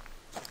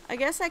I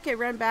guess I could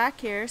run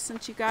back here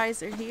since you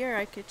guys are here.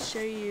 I could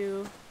show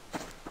you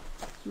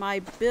my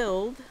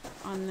build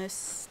on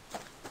this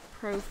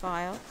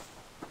profile.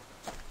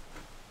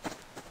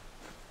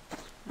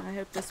 I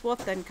hope this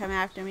wolf doesn't come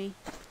after me.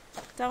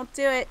 Don't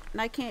do it.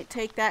 And I can't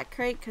take that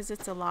crate because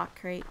it's a lock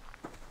crate.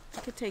 I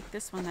could take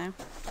this one though,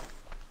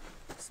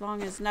 as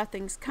long as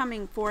nothing's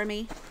coming for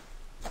me.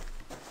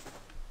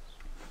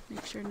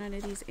 Make sure none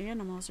of these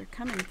animals are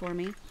coming for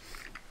me.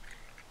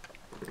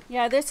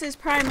 Yeah, this is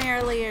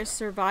primarily a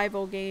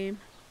survival game.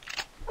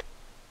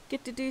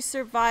 Get to do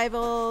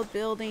survival,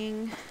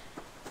 building,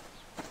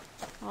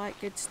 all that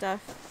good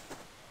stuff.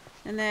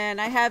 And then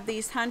I have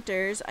these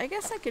hunters. I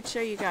guess I could show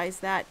you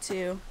guys that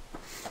too.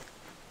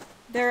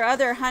 There are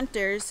other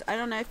hunters. I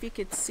don't know if you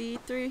could see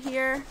through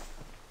here,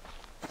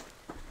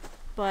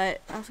 but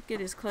I'll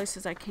get as close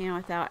as I can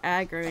without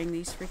aggroing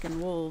these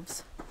freaking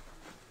wolves.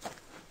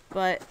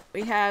 But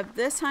we have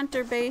this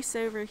hunter base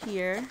over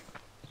here.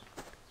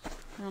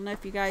 I don't know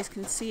if you guys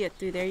can see it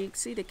through there. You can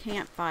see the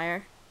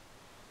campfire.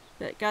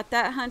 But got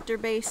that hunter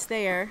base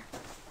there.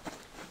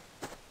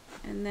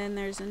 And then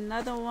there's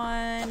another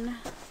one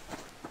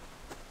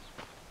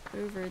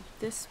over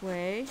this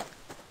way.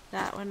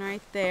 That one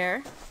right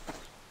there.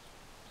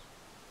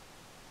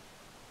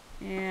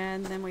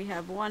 And then we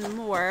have one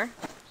more.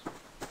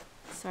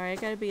 Sorry, I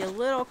gotta be a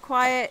little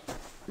quiet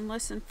and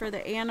listen for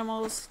the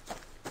animals.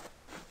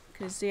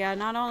 Because, yeah,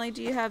 not only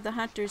do you have the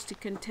hunters to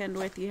contend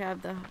with, you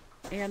have the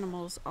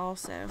animals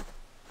also.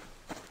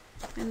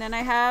 And then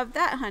I have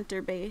that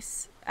hunter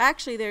base.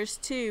 Actually, there's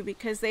 2,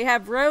 because they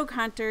have rogue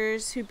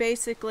hunters who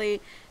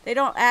basically, they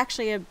don't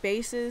actually have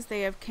bases,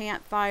 they have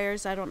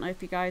campfires. I don't know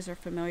if you guys are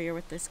familiar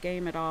with this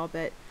game at all,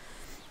 but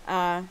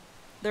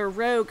they're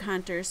rogue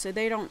hunters, so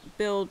they don't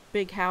build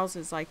big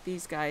houses like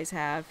these guys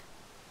have.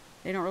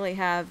 They don't really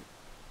have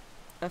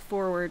a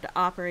forward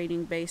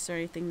operating base or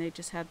anything, they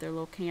just have their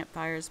little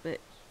campfires.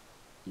 But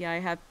yeah, I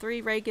have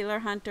 3 regular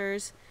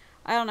hunters.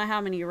 I don't know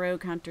how many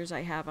rogue hunters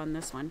I have on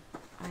this one.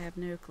 I have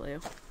no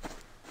clue.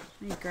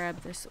 Let me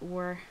grab this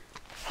ore.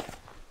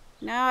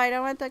 No, I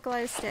don't want the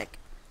glow stick.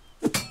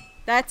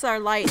 That's our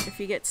light if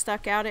you get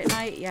stuck out at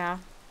night. Yeah,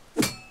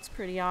 it's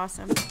pretty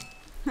awesome.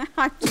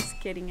 I'm just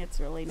kidding, it's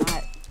really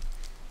not.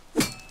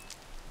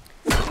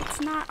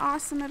 not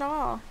awesome at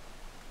all.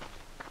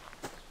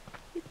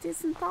 It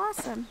isn't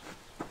awesome.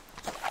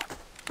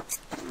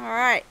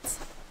 Alright.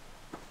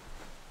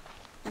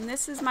 And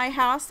this is my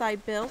house I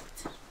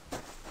built.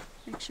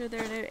 Make sure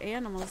there are no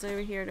animals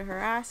over here to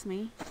harass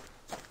me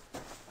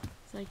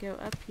as I go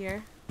up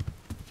here.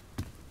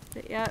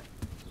 But yep,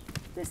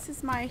 this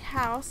is my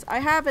house. I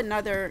have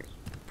another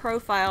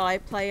profile I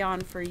play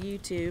on for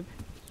YouTube.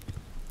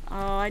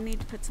 Oh, I need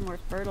to put some more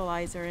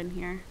fertilizer in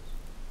here.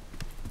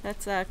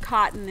 That's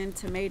cotton and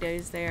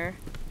tomatoes there.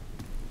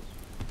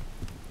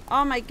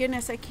 Oh my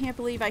goodness, I can't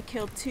believe I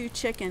killed 2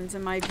 chickens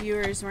and my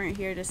viewers weren't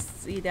here to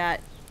see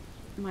that.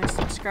 My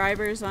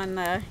subscribers on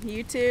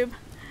YouTube,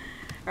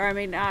 or I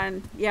mean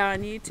on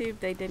YouTube,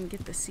 they didn't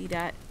get to see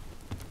that.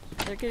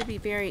 They're gonna be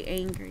very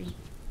angry.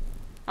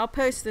 I'll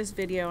post this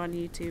video on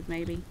YouTube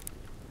maybe.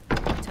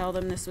 Tell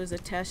them this was a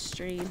test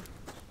stream.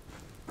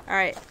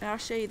 Alright, I'll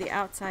show you the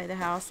outside of the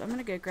house. I'm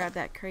gonna go grab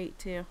that crate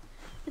too.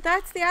 But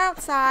that's the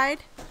outside.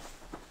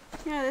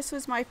 Yeah, this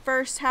was my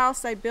first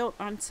house I built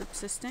on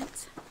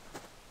Subsistence.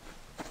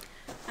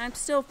 I'm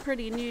still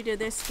pretty new to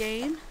this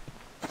game.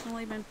 I've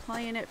only been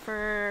playing it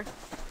for,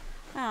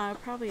 I don't know,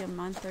 probably a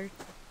month or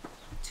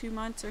 2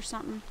 months or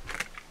something.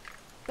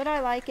 But I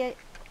like it.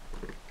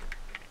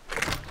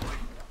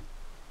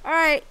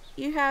 Alright,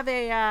 you have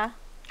a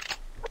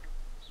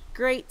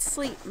great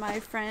sleep,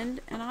 my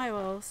friend, and I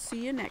will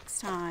see you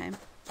next time.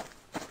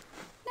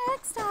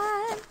 Next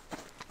time!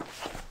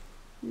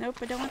 Nope,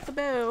 I don't want the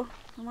bow.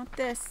 I want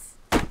this.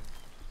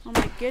 Oh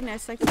my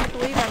goodness, I can't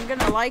believe I'm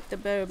gonna like the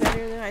bow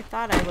better than I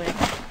thought I would.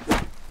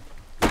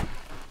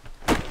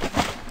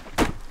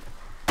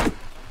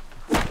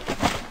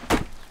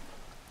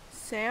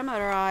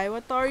 Samurai,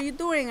 what are you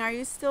doing? Are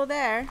you still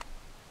there?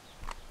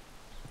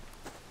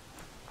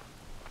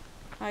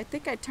 I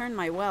think I turned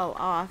my well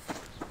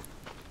off.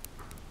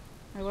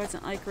 I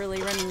wasn't like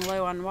really running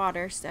low on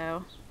water,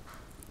 so.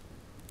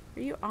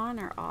 Are you on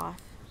or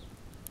off?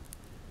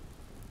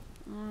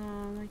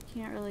 I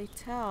can't really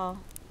tell.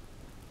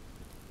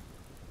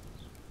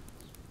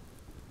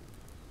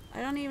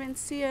 I don't even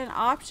see an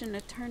option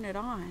to turn it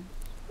on.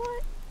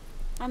 What?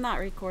 I'm not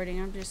recording.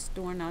 I'm just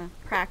doing a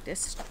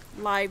practice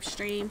live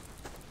stream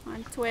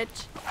on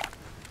Twitch.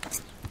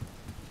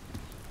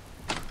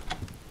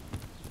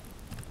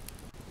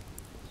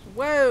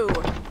 Whoa!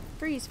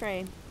 Freeze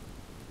frame.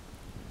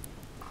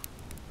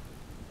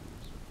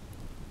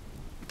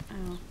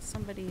 Oh,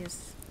 somebody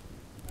is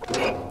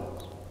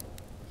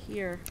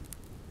here.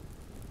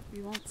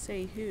 We won't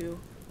say who.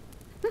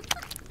 Because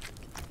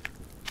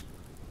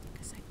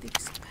I think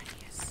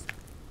somebody is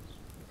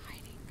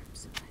hiding from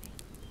somebody.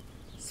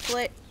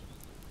 Split.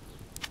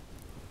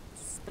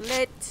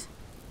 Split.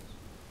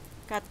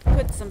 Got to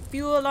put some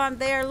fuel on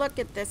there. Look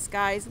at this,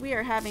 guys. We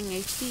are having a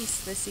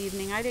feast this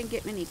evening. I didn't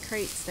get many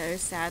crates, though,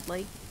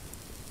 sadly.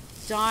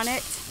 Darn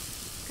it.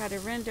 Got to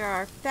render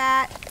our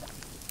fat.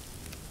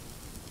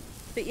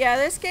 But yeah,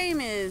 this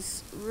game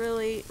is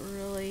really,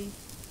 really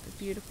a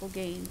beautiful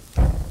game.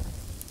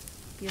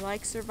 If you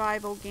like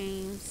survival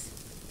games,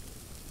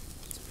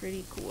 it's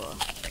pretty cool.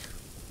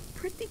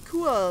 Pretty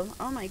cool.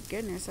 Oh my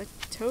goodness, I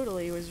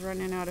totally was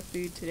running out of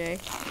food today.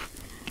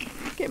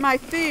 Look at my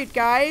food,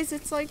 guys.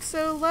 It's like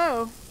so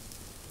low.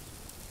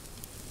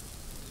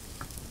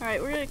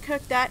 Alright, we're going to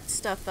cook that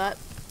stuff up.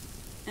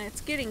 And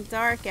it's getting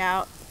dark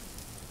out.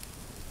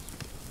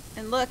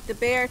 And look, the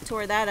bear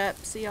tore that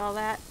up. See all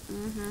that?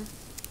 Mm-hmm.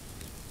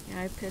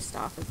 Yeah, I pissed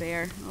off a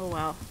bear. Oh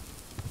well.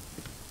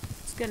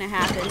 It's gonna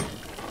happen.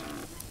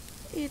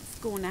 It's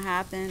gonna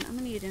happen. I'm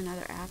gonna eat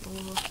another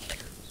apple.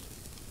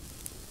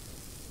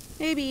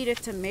 Maybe eat a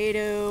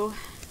tomato.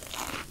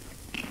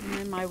 And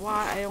then my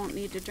water, I don't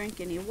need to drink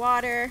any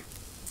water.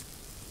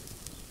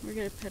 We're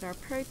gonna put our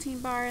protein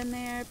bar in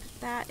there.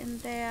 Put that in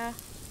there.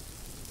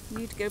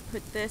 Need to go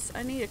put this.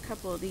 I need a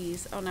couple of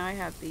these. Oh no, I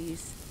have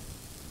these.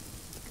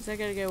 Because I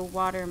gotta go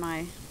water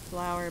my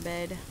flower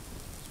bed.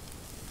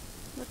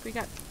 Look, we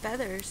got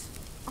feathers.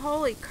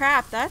 Holy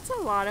crap, that's a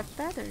lot of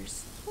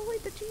feathers. Holy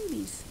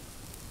bejeebies.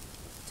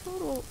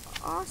 Total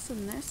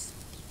awesomeness.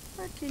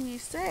 What can you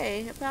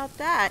say about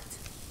that?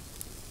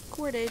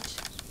 Cordage.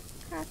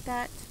 Got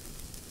that.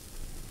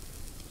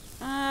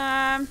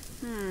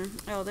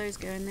 Oh, those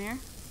go in there.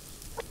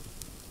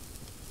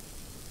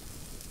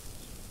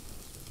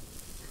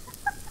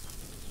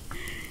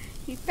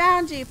 He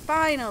found you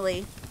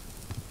finally.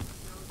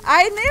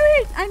 I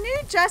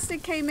knew Justin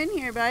came in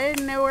here, but I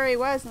didn't know where he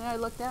was, and I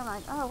looked down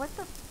like, oh, what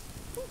the?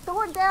 He's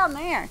going down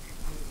there.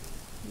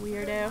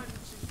 Weirdo.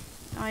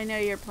 I know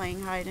you're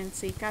playing hide and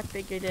seek. I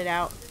figured it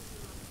out.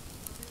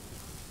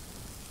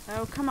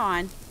 Oh, come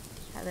on,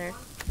 Heather.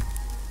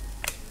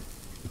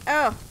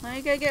 Oh, let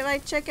me go get my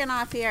chicken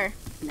off here.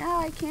 No,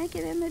 I can't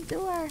get in the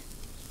door.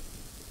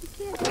 I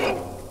can't get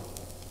it.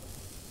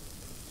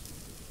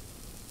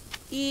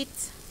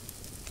 Eat.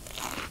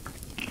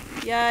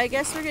 Yeah, I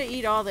guess we're gonna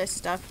eat all this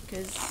stuff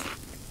because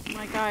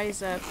my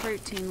guy's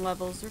protein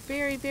levels are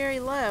very,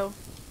 very low.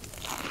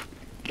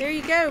 There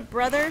you go,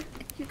 brother.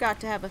 You got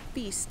to have a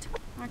feast.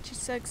 Aren't you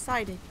so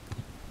excited?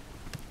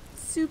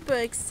 super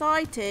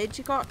excited.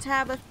 You got to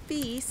have a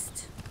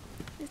feast.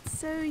 It's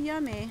so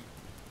yummy.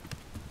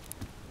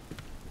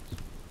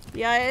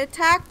 Yeah, I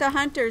attacked the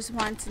hunters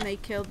once and they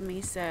killed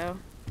me, so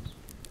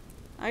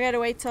I gotta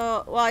wait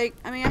till, well,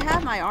 I mean, I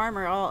have my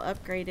armor all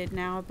upgraded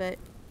now, but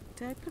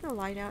did I put a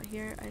light out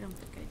here? I don't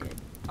think I did.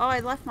 Oh, I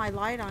left my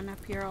light on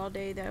up here all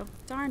day, though.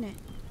 Darn it.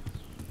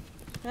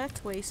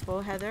 That's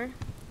wasteful, Heather.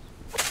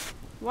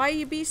 Why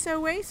you be so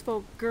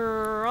wasteful,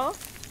 girl?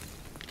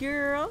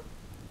 Girl?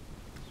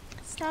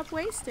 Stop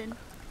wasting.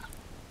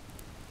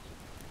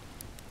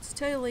 It's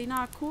totally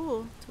not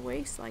cool to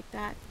waste like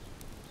that.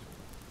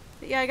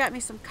 But yeah, I got me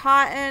some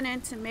cotton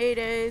and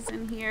tomatoes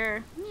in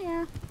here.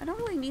 Yeah, I don't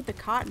really need the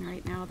cotton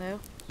right now,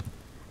 though.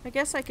 I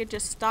guess I could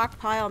just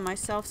stockpile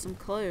myself some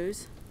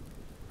clothes.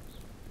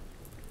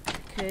 I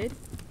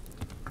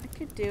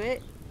could do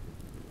it.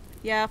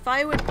 Yeah, if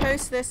I would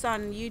post this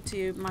on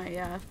YouTube,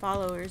 my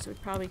followers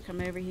would probably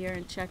come over here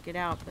and check it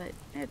out, but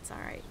it's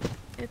alright.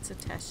 It's a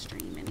test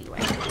stream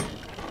anyway.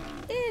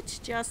 It's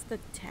just a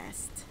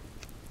test.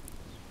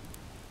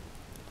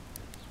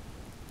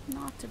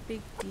 Not a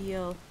big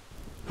deal.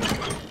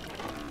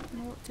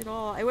 Not at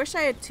all. I wish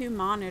I had 2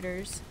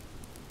 monitors.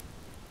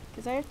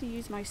 Because I have to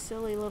use my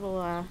silly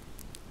little,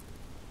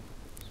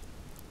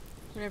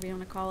 whatever you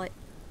want to call it.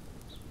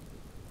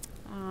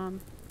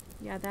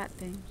 Yeah, that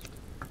thing.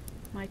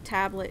 My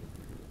tablet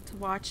to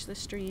watch the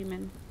stream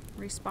and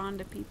respond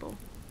to people.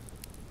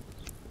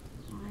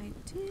 I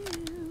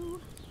do.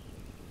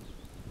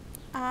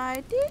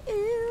 I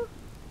do.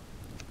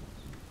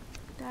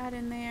 Put that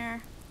in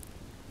there.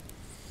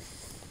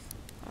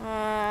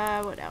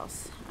 What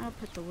else? I'll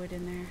put the wood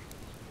in there.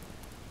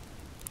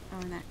 Oh,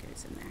 and that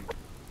goes in there.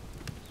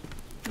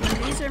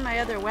 And these are my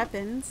other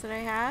weapons that I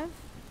have.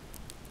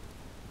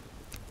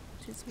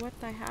 Which is what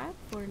I have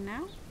for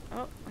now.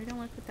 Oh, I don't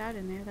want to put that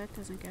in there. That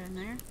doesn't go in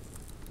there.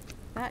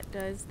 That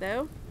does,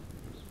 though.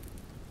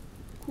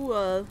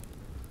 Cool.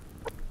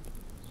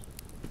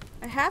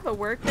 I have a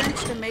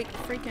workbench to make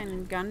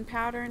freaking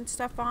gunpowder and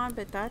stuff on,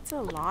 but that's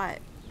a lot.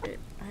 I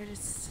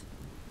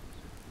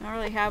don't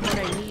really have what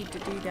I need to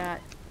do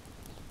that.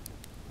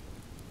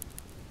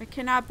 I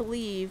cannot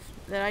believe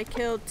that I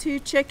killed 2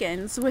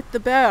 chickens with the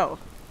bow.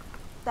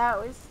 That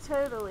was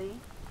totally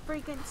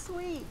freaking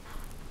sweet.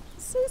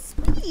 So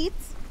sweet.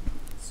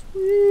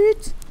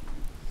 Sweet.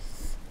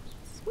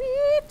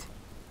 Sweet.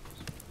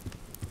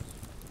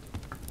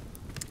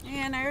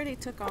 And I already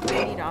took all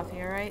my meat off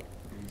here, right?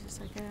 I was just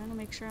like, I want to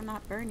make sure I'm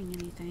not burning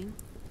anything.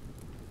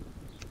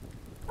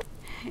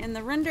 And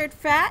the rendered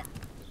fat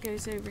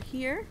goes over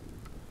here.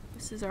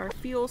 This is our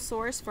fuel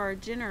source for our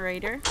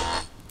generator.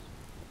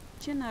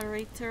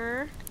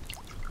 Generator.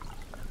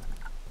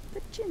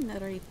 The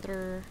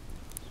generator.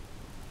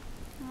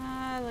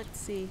 Let's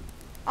see.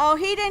 Oh,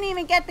 he didn't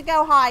even get to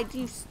go hide.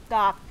 You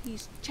stop.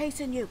 He's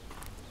chasing you.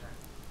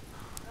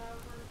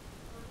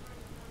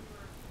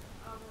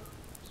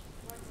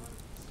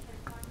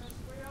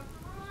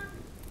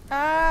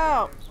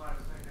 Oh.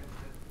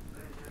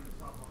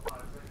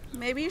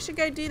 Maybe you should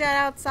go do that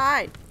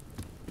outside.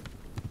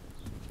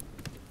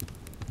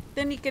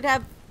 Then you could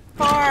have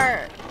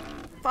far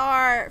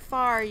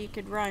you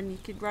could run. You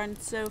could run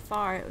so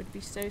far. It would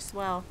be so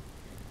swell.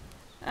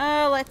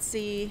 Let's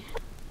see.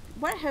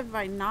 What have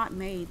I not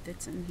made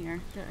that's in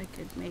here that I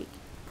could make?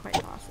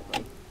 Quite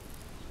possibly.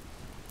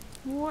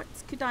 What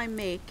could I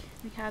make?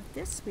 We have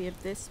this, we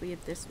have this, we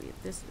have this, we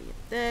have this, we have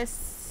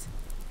this.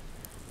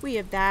 We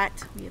have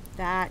that, we have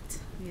that,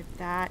 we have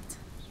that.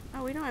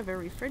 Oh, we don't have a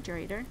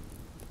refrigerator.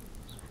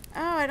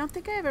 Oh, I don't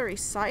think I have a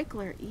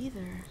recycler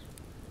either.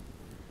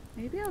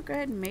 Maybe I'll go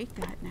ahead and make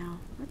that now.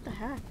 What the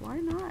heck? Why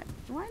not?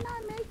 Why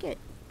not make it?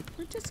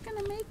 We're just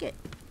gonna make it.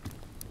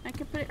 I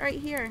can put it right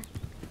here.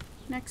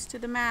 Next to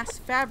the mass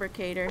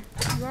fabricator.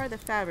 You are the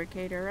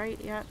fabricator, right?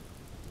 Yep.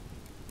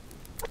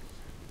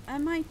 I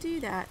might do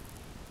that.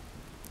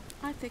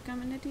 I think I'm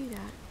gonna do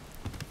that.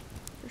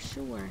 For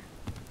sure.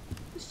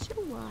 For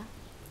sure.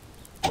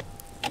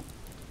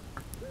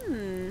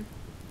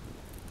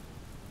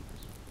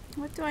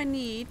 What do I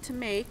need to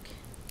make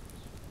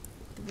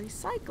the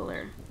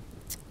recycler?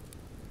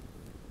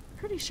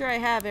 Pretty sure I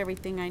have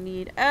everything I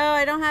need. Oh,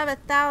 I don't have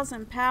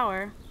 1,000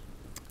 power.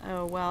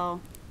 Oh,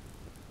 well.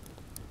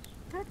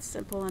 That's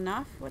simple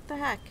enough. What the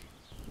heck?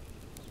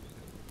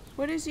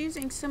 What is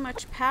using so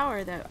much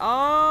power, though?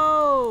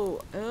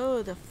 Oh!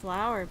 Oh, the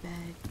flower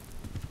bed.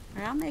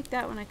 Alright, I'll make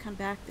that when I come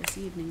back this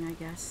evening, I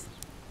guess.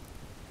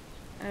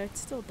 Oh, it's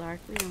still dark.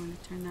 We don't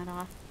want to turn that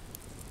off.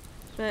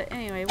 But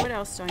anyway, what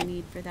else do I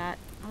need for that?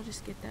 I'll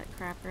just get that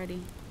crap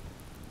ready.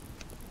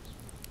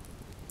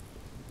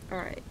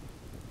 Alright.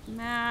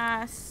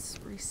 Mass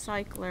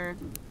recycler.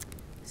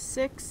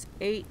 6,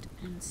 8,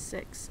 and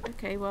 6.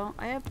 Okay, well,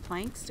 I have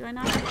planks. Do I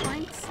not have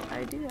planks?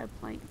 I do have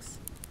planks.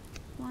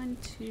 1,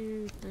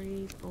 2,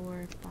 3,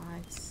 4, 5,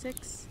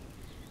 6.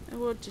 And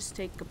we'll just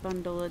take a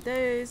bundle of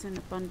those and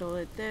a bundle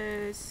of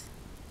those.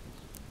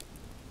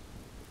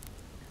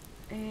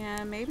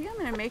 And maybe I'm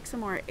going to make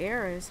some more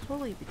arrows.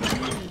 Holy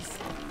bejeez.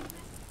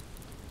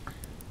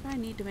 I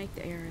need to make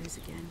the arrows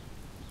again.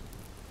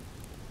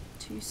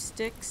 2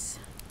 sticks.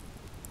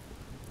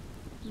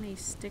 How many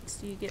sticks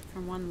do you get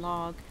from 1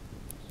 log?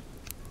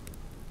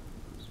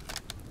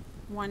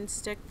 1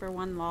 stick for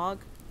 1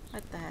 log?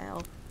 What the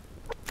hell?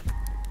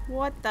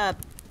 What the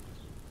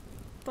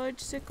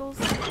fudgesicles?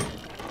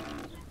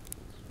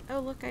 Oh,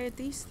 look, I had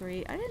these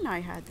 3. I didn't know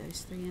I had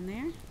those 3 in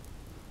there.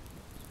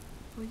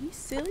 Well, you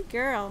silly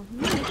girl.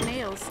 You need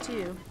nails,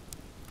 too.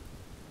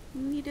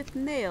 You needed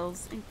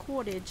nails and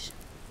cordage,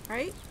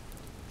 right?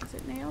 Is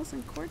it nails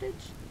and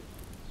cordage?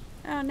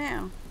 Oh,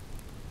 no.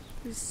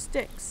 There's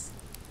sticks,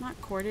 not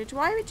cordage.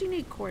 Why would you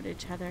need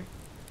cordage, Heather?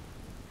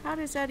 How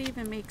does that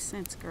even make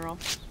sense, girl?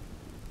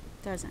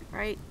 Doesn't,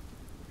 right?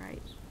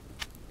 Right.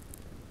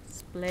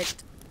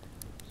 Split.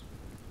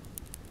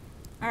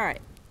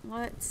 Alright,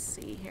 let's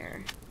see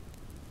here.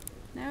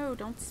 No,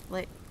 don't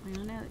split. I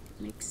want to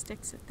make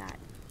sticks at that.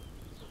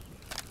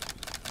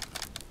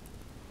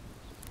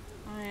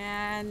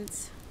 And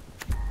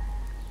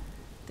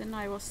then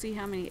I will see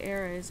how many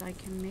arrows I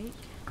can make.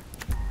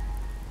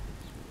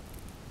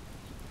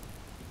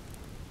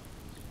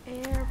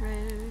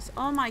 Arrows.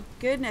 Oh my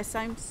goodness,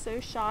 I'm so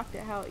shocked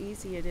at how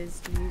easy it is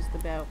to use the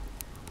bow.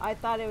 I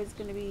thought it was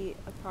going to be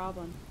a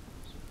problem.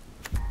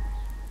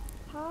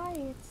 Hi,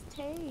 it's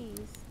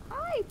Taze.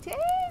 Hi,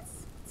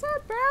 Taze. What's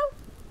up, bro?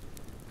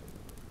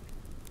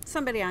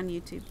 Somebody on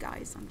YouTube,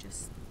 guys. I'm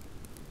just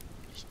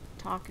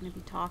talking to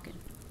be talking.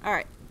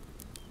 Alright.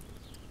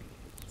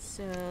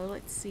 So,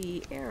 let's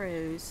see.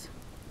 Arrows.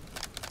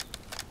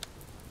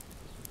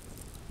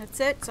 That's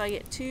it. So I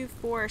get 2,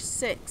 4,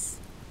 6. So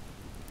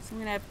I'm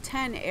going to have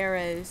 10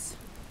 arrows.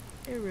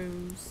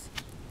 Arrows.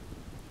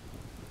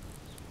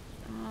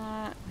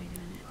 Wait a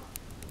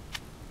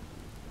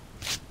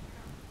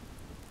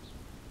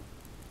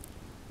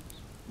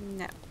minute.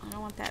 No, I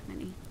don't want that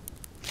many.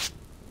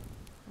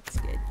 That's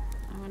good.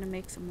 I want to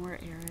make some more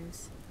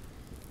arrows.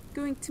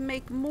 Going to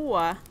make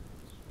more.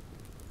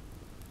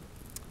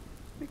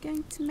 We're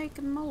going to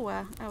make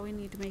more. Oh, we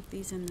need to make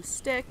these in the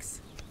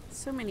sticks.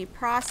 So many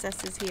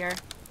processes here.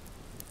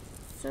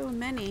 So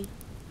many.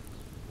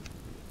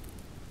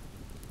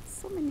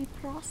 So many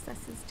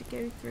processes to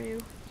go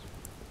through.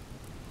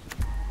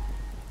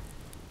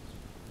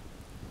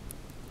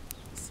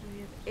 So we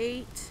have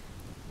 8. So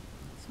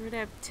we're going to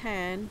have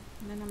 10.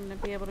 And then I'm going to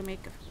be able to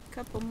make a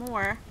couple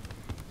more.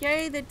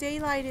 Yay, the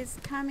daylight is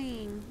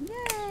coming.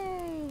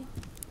 Yay!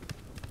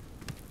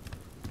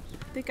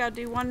 I think I'll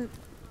do one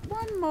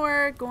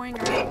more going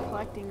around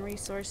collecting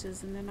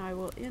resources, and then I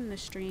will end the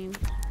stream.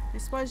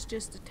 This was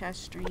just a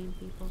test stream,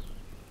 people.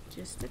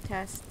 Just a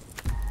test.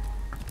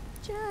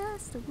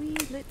 Just a wee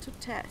little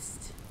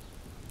test.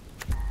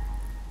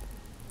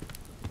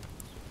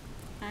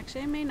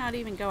 Actually, I may not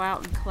even go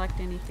out and collect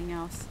anything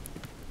else.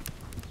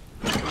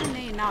 I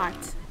may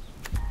not.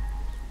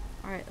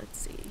 Alright, let's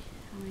see.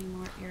 How many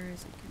more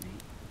arrows I can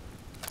make.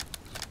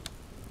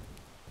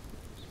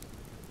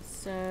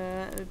 So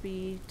that would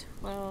be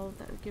 12.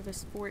 That would give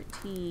us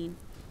 14.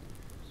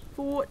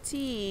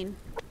 14!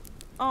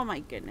 Oh my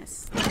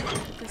goodness.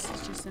 This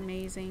is just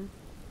amazing.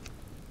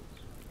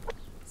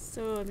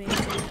 So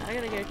amazing. I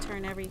gotta go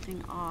turn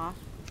everything off.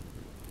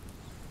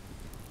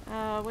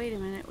 Wait a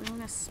minute. We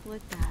want to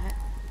split that.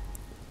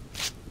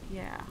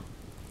 Yeah.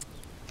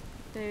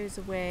 Put those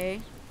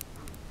away.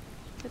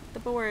 Put the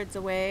boards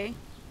away.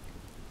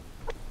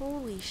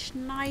 Holy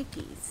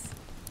shnikes.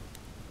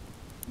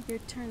 I'm gonna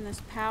turn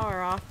this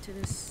power off to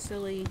this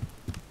silly,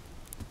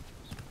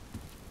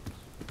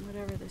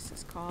 whatever this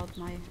is called,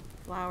 my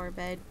flower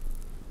bed.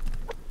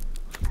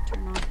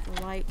 Turn off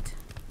the light.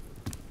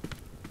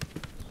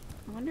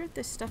 I wonder if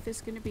this stuff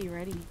is gonna be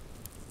ready.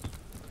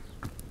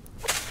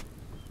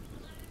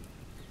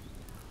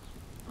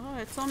 Oh,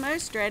 it's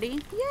almost ready.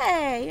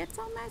 Yay! It's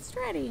almost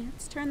ready.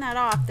 Let's turn that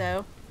off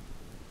though.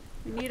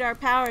 We need our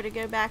power to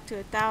go back to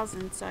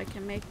 1,000 so I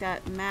can make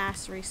that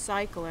mass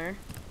recycler.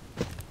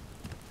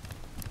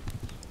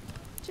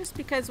 Just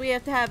because we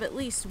have to have at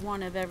least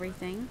one of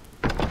everything.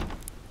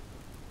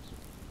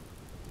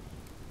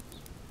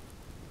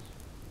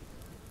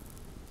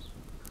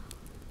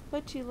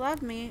 But you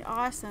love me.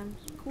 Awesome.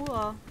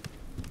 Cool.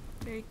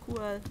 Very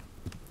cool.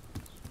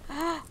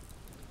 Ah!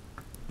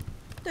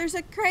 There's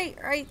a crate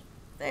right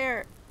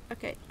there.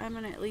 Okay, I'm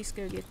gonna at least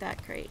go get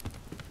that crate.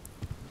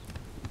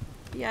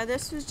 Yeah,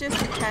 this was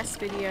just a test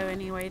video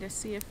anyway to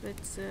see if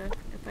it's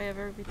if I have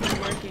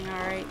everything working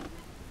alright.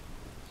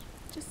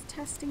 Just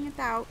testing it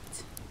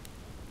out.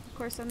 Of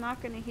course, I'm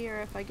not going to hear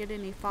if I get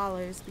any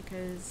follows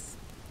because...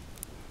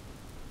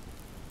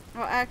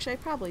 Oh, actually, I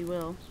probably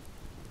will.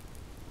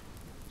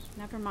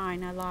 Never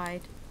mind, I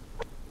lied.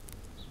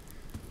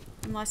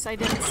 Unless I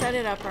didn't set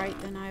it up right,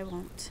 then I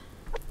won't.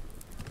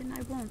 Then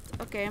I won't.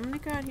 Okay, I'm going to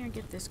go out here and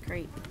get this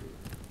crate.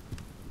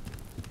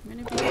 I'm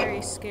going to be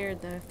very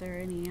scared, though, if there are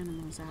any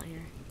animals out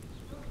here.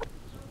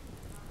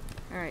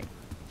 Alright.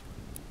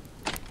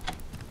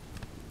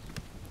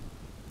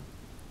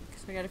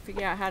 Because I got to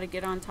figure out how to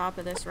get on top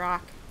of this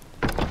rock.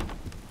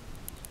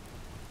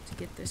 To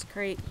get this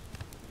crate.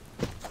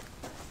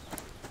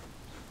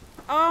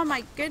 Oh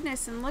my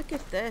goodness, and look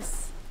at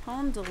this.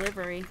 Home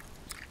delivery.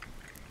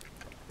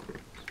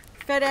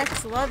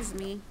 FedEx loves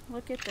me.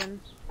 Look at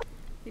them.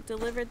 They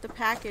delivered the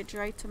package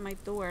right to my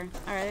door.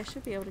 Alright, I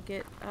should be able to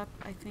get up,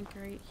 I think,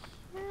 right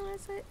here,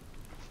 was it?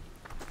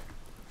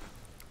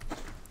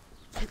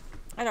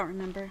 I don't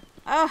remember.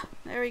 Oh,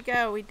 there we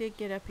go. We did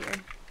get up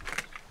here.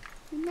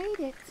 We made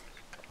it.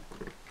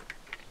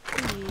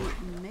 We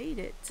made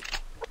it.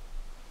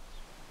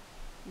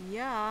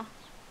 Yeah.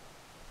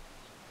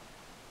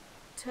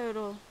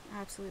 Total,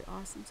 absolute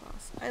awesome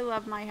sauce. I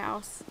love my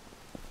house.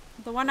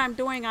 The one I'm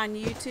doing on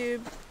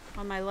YouTube,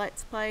 on my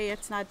Let's Play,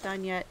 it's not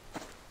done yet.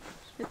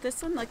 But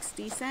this one looks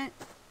decent.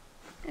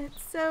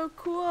 It's so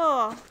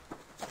cool.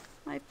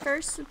 My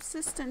first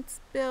subsistence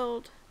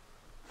build.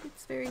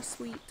 It's very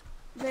sweet.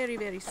 Very,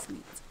 very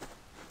sweet.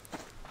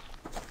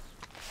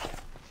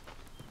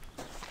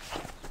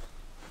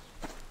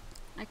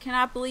 I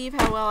cannot believe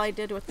how well I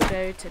did with the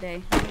bow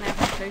today. I'm going to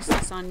have to post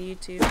this on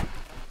YouTube.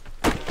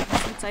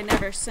 Since I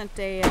never sent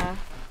a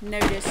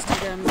notice to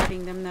them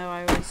letting them know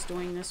I was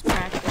doing this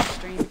practice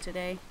stream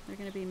today. They're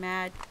going to be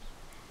mad.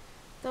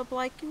 They'll be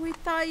like, we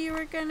thought you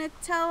were going to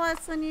tell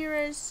us when you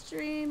were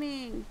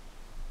streaming.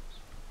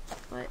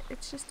 But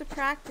it's just a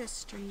practice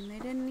stream. They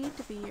didn't need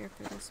to be here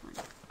for this one.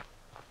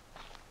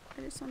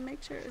 I just want to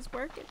make sure it was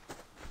working.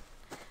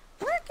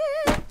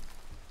 Working!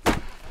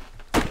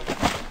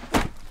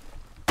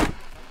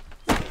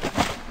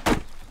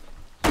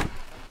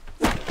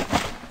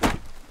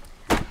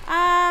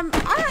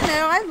 I don't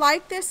know. I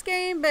like this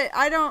game, but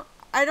I don't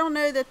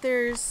know that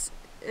there's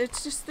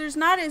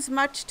not as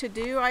much to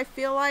do, I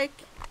feel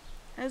like,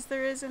 as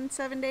there is in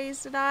 7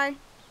 Days to Die.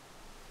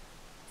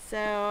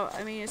 So,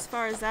 I mean, as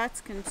far as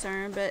that's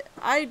concerned, but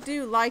I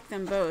do like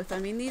them both. I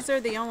mean, these are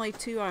the only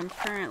two I'm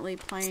currently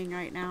playing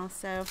right now,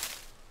 so.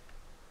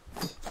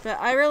 But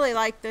I really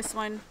like this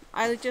one.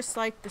 I just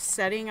like the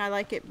setting. I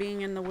like it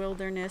being in the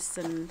wilderness,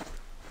 and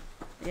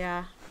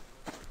yeah.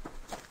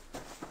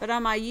 But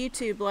on my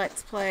YouTube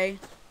Let's Play,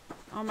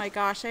 oh my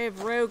gosh, I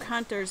have rogue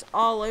hunters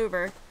all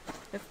over.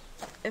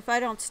 If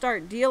I don't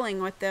start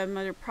dealing with them,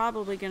 they're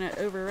probably going to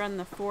overrun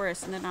the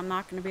forest, and then I'm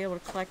not going to be able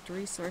to collect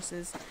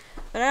resources.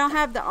 But I don't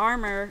have the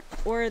armor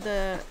or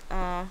the,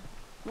 well,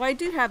 I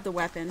do have the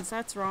weapons.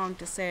 That's wrong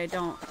to say I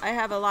don't. I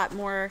have a lot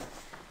more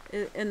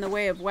in the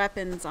way of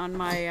weapons on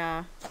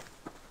my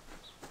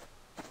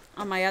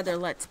other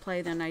Let's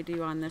Play than I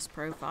do on this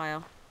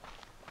profile.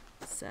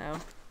 So,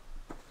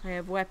 I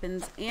have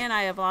weapons and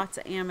I have lots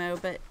of ammo,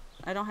 but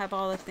I don't have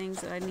all the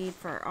things that I need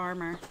for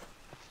armor.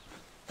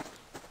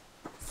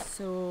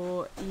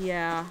 So,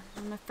 yeah,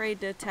 I'm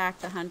afraid to attack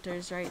the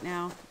hunters right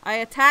now. I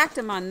attacked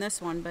them on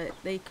this one, but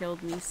they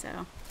killed me,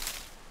 so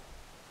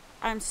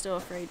I'm still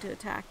afraid to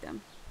attack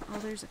them. Oh,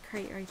 there's a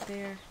crate right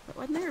there. But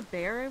wasn't there a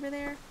bear over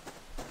there?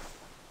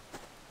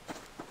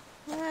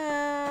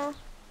 Hello?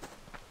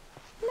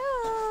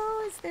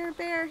 Hello? Is there a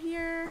bear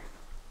here?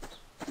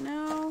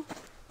 No?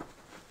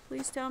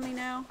 Please tell me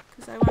no,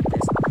 because I want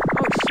this.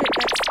 Oh, shit,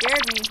 that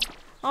scared me.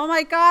 Oh,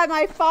 my God,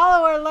 my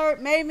follower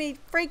alert made me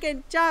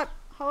freaking jump.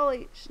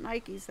 Holy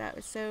shnikes, that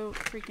was so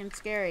freaking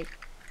scary.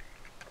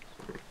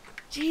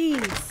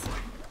 Jeez.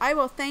 I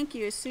will thank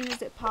you as soon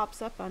as it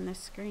pops up on the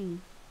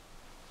screen.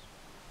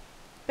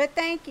 But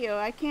thank you.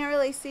 I can't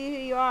really see who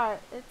you are.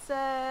 It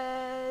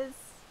says...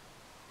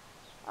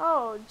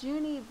 Oh,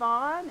 Junie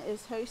Vaughn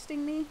is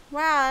hosting me.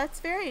 Wow,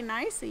 that's very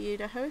nice of you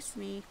to host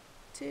me,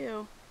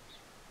 too.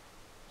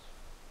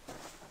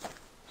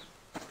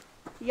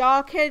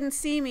 Y'all couldn't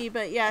see me,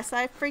 but yes,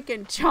 I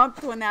freaking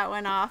jumped when that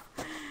went off.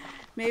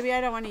 Maybe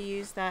I don't want to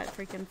use that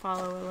freaking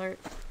follow alert.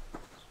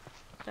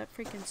 That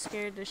freaking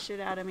scared the shit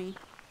out of me.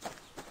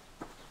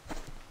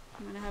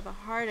 I'm gonna have a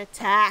heart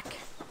attack.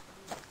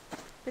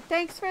 But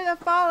thanks for the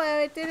follow.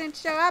 It didn't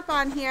show up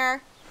on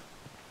here.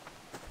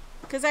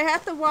 Cause I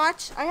have to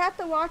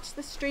watch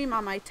the stream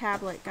on my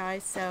tablet,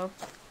 guys, so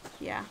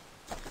yeah.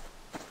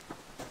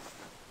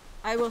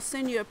 I will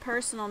send you a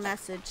personal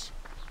message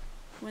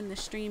when the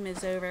stream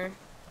is over,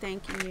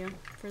 thanking you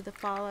for the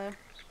follow.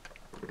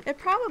 It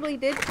probably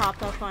did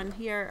pop up on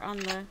here on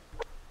the,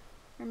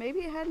 or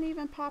maybe it hadn't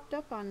even popped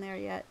up on there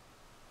yet,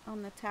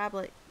 on the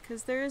tablet,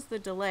 because there is the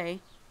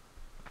delay.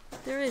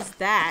 There is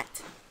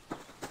that.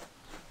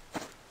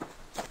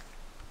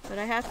 But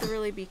I have to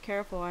really be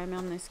careful I'm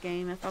on this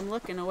game. If I'm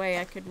looking away,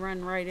 I could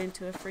run right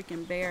into a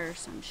freaking bear or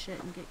some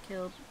shit and get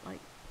killed,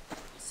 like,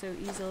 so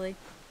easily.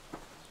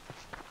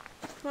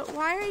 But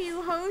why are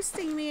you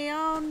hosting me?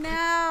 Oh no,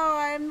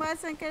 I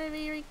wasn't going to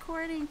be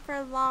recording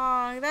for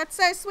long. That's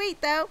so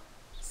sweet though.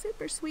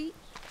 Super sweet.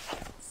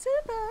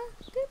 Super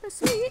duper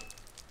sweet.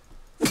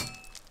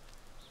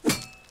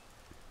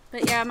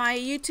 But yeah, my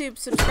YouTube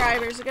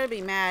subscribers are going to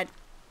be mad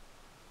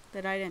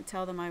that I didn't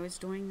tell them I was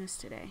doing this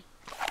today.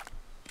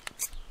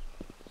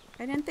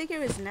 I didn't think it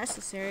was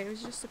necessary. It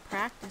was just a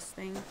practice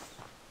thing.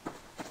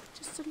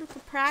 Just a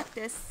little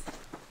practice.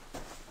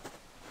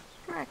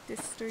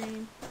 Practice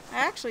stream. I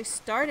actually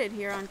started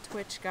here on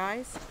Twitch,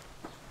 guys.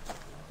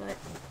 But,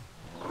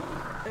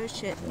 oh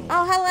shit.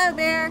 Oh, hello,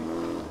 bear.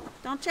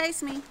 Don't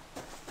chase me.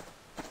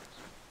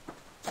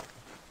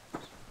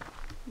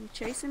 You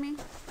chasing me?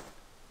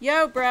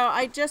 Yo, bro,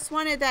 I just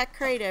wanted that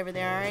crate over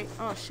there, alright?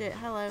 Oh, shit.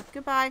 Hello.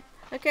 Goodbye.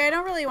 Okay, I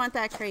don't really want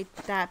that crate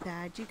that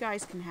bad. You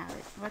guys can have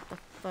it. What the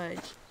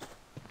fudge?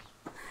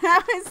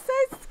 That was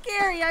so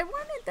scary. I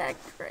wanted that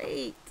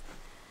crate.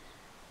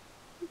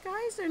 You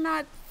guys are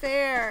not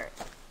fair.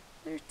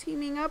 They're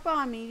teaming up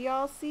on me.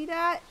 Y'all see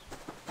that?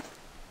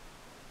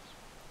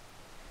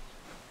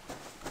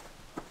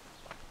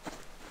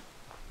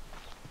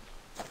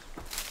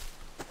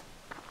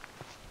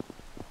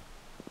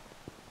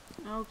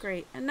 Oh,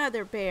 great.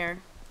 Another bear.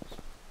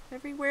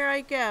 Everywhere I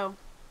go,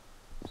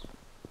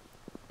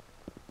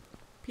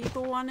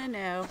 people want to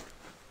know.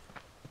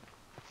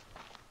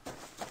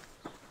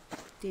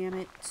 Damn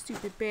it,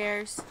 stupid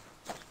bears.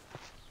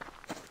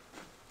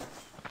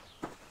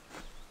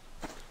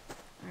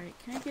 Alright,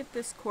 can I get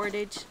this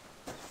cordage?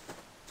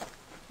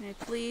 Can I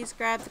please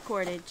grab the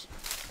cordage?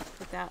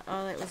 Without,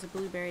 oh, that was a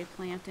blueberry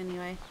plant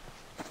anyway.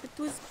 It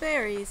was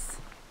berries.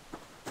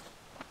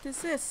 What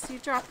is this? You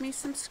dropped me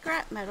some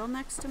scrap metal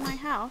next to my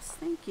house.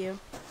 Thank you.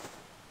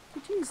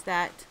 Could use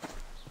that.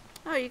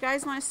 Oh, you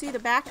guys want to see the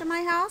back of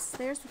my house?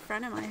 There's the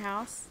front of my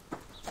house.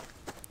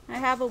 I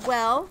have a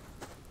well.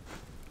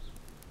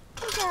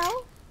 A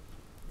well.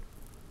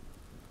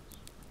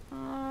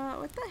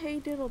 What the hey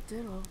diddle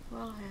diddle?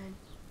 Wellhead.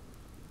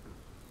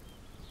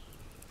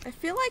 I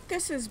feel like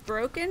this is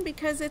broken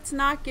because it's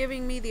not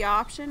giving me the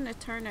option to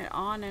turn it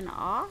on and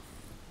off.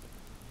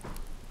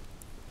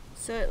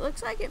 So it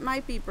looks like it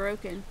might be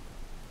broken.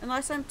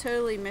 Unless I'm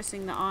totally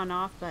missing the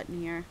on-off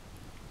button here.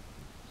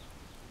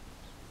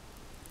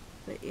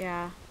 But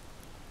yeah.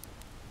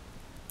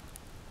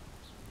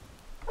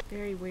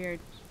 Very weird.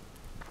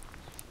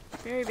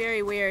 Very,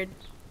 very weird.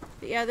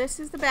 But yeah,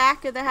 this is the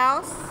back of the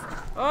house.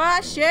 Oh,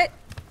 shit.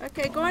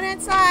 Okay, going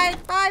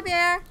inside. Bye,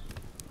 bear.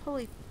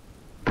 Holy.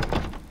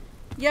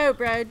 Yo,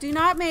 bro, do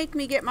not make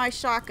me get my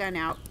shotgun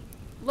out.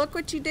 Look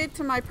what you did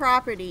to my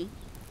property.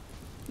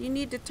 You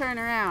need to turn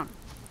around.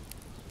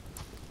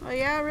 Oh,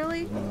 yeah,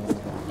 really?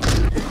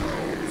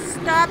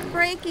 Stop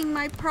breaking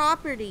my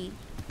property.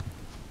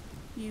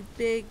 You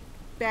big,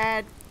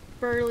 bad,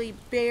 burly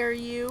bear,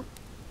 you.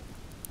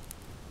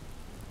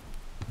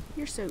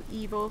 You're so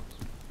evil.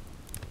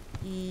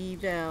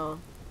 Evil.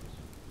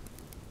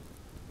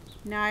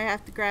 Now I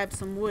have to grab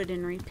some wood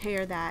and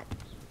repair that.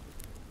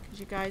 Because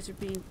you guys are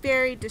being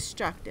very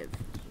destructive.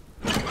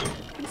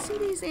 You see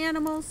these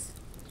animals?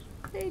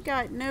 They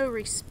got no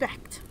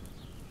respect.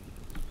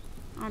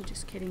 I'm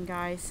just kidding,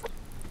 guys.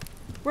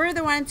 We're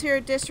the ones who are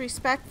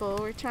disrespectful.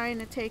 We're trying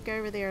to take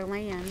over their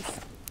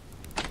lands.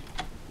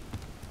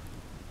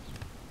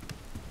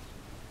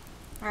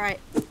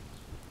 Alright.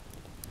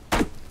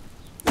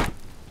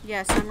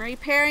 Yes, I'm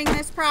repairing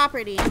this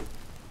property.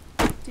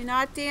 Do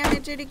not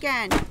damage it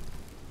again.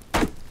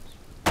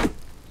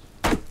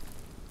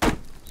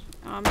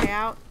 Am I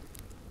out?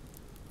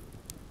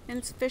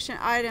 Insufficient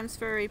items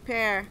for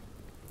repair.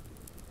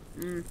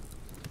 No,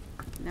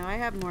 I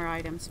have more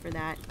items for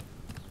that.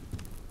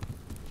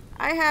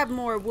 I have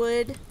more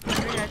wood. Where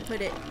did I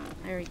put it?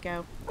 There we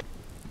go.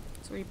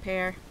 Let's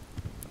repair.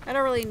 I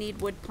don't really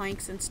need wood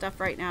planks and stuff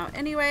right now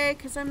anyway,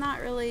 because I'm not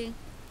really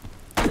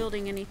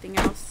building anything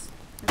else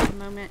at the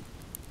moment.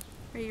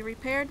 Are you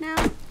repaired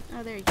now?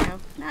 Oh, there you go.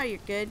 Now you're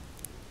good.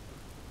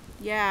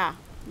 Yeah,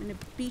 I'm going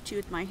to beat you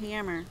with my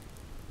hammer.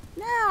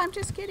 No, I'm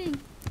just kidding.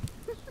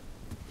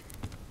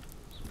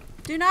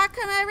 Do not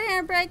come over here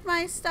and break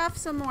my stuff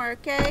some more,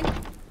 okay?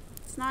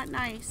 It's not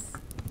nice.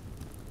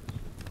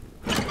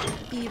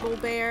 Evil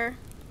bear.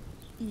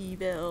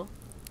 Evil.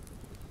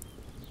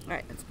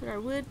 Alright, let's put our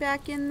wood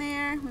back in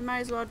there. We might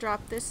as well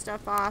drop this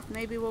stuff off.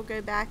 Maybe we'll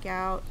go back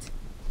out.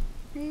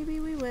 Maybe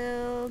we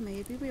will.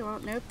 Maybe we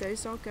won't. Nope,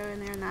 those don't go in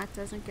there and that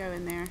doesn't go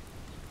in there.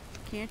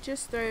 Can't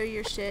just throw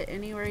your shit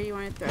anywhere you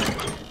want to throw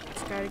it.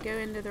 It's got to go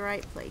into the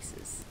right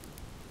places.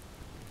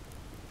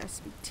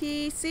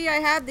 SBT. See, I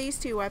have these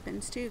two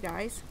weapons too,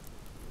 guys.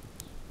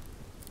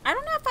 I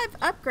don't know if I've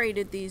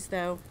upgraded these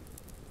though.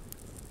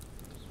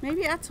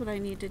 Maybe that's what I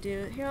need to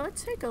do. Here,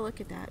 let's take a look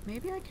at that.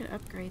 Maybe I can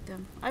upgrade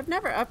them. I've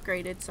never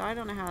upgraded, so I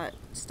don't know how that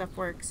stuff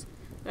works.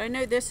 But I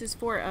know this is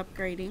for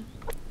upgrading.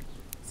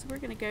 So we're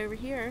going to go over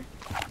here.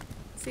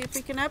 See if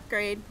we can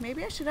upgrade.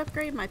 Maybe I should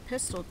upgrade my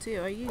pistol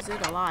too. I use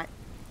it a lot.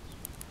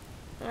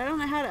 But I don't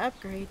know how to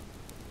upgrade.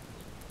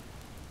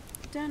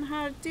 Don't know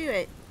how to do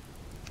it.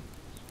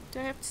 Do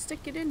I have to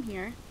stick it in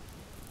here?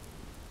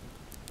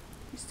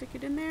 You stick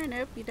it in there?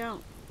 Nope, you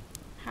don't.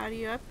 How do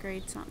you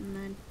upgrade something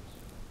then?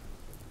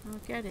 I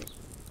don't get it.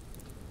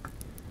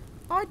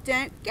 I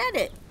don't get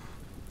it.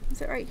 Is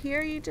it right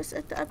here? You just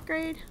hit the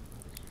upgrade?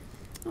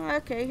 Oh,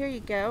 okay, here you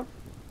go.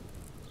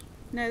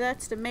 No,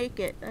 that's to make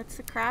it. That's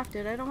to craft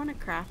it. I don't want to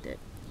craft it.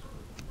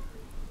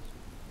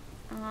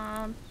 Do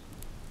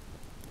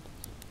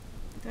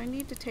I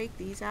need to take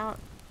these out?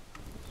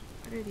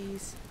 What are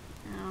these?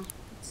 No,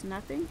 it's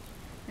nothing.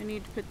 I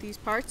need to put these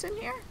parts in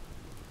here?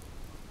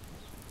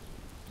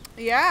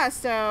 Yeah,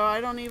 so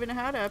I don't even know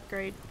how to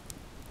upgrade.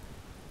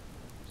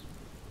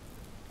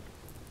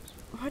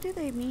 What do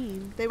they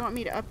mean? They want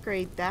me to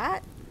upgrade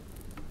that?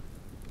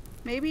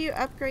 Maybe you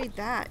upgrade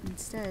that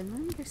instead. Let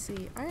me go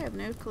see. I have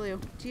no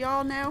clue. Do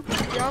y'all know?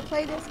 Do y'all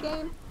play this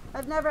game?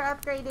 I've never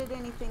upgraded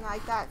anything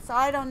like that, so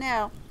I don't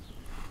know.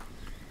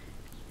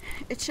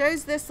 It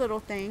shows this little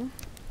thing.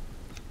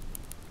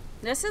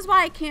 This is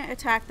why I can't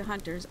attack the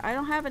hunters. I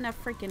don't have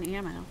enough freaking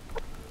ammo.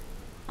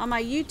 On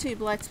my YouTube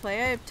Let's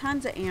Play, I have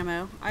tons of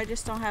ammo. I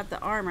just don't have the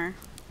armor.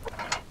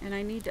 And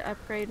I need to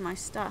upgrade my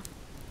stuff.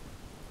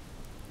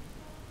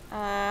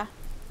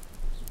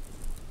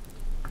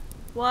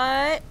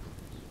 What?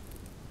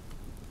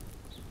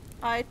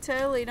 I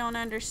totally don't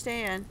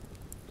understand.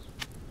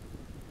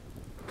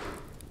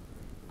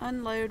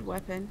 Unload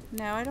weapon.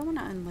 No, I don't want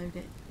to unload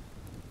it.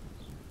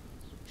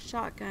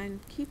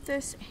 Shotgun. Keep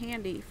this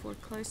handy for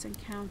close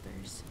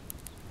encounters.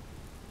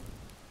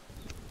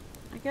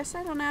 I guess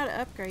I don't know how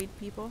to upgrade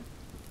people.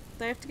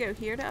 Do I have to go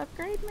here to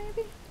upgrade,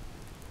 maybe?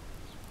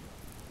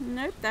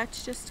 Nope,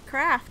 that's just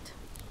craft.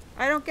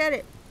 I don't get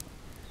it.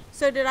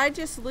 So did I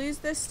just lose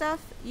this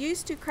stuff?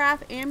 Used to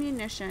craft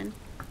ammunition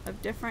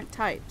of different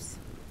types.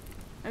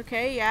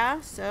 Okay,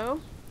 yeah,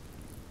 so.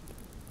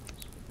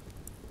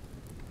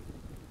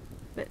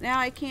 But now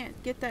I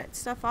can't get that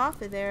stuff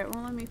off of there. It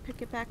won't let me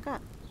pick it back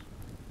up.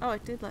 Oh,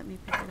 it did let me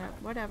pick it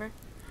up. Whatever.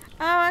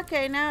 Oh,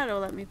 okay, now it'll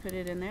let me put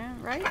it in there,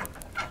 right?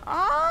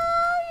 Oh,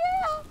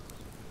 yeah.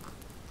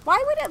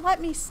 Why would it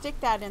let me stick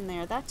that in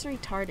there? That's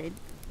retarded.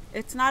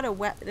 It's not a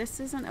weapon. This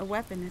isn't a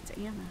weapon, it's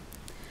ammo.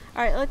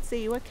 Alright, let's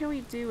see. What can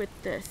we do with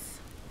this?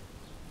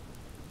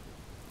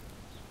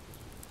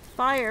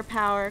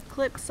 Firepower,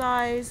 clip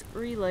size,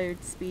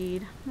 reload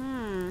speed.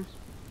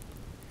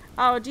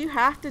 Oh, do you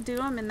have to do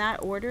them in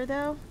that order,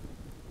 though?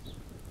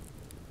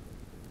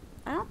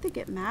 I don't think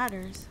it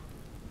matters.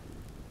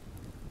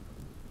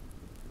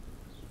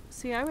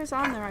 See, I was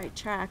on the right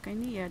track. I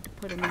knew you had to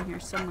put them in here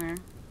somewhere.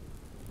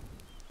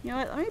 You know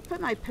what? Let me put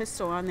my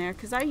pistol on there,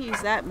 because I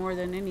use that more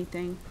than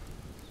anything.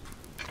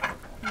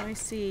 Let me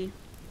see.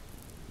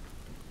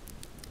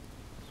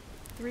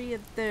 3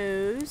 of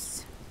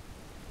those.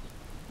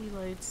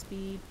 Reload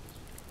speed.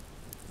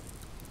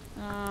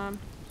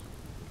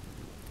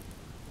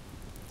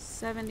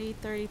 70,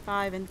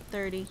 35, and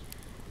 30.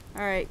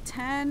 Alright,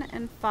 10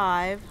 and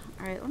 5.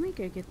 Alright, let me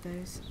go get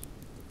those.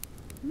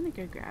 I'm gonna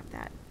go grab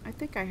that. I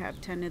think I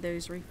have 10 of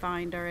those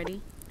refined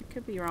already. I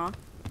could be wrong.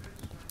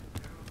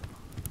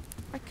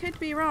 I could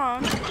be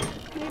wrong.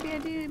 Maybe I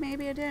do,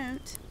 maybe I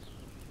don't.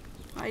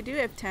 I do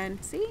have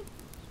 10. See?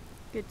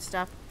 Good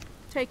stuff.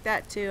 Take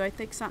that too. I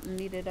think something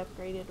needed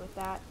upgraded with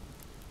that.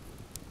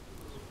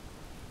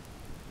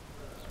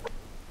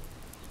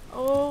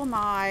 Oh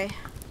my.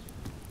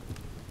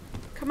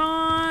 Come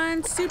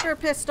on, super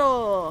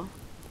pistol.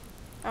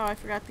 Oh, I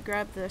forgot to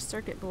grab the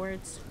circuit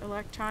boards.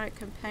 Electronic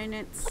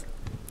components.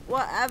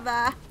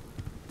 Whatever.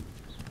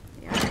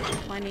 Yeah, I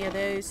have plenty of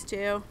those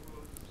too.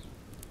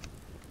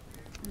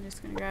 I'm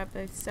just gonna grab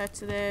both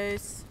sets of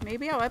those.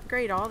 Maybe I'll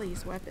upgrade all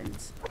these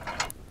weapons,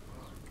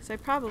 because I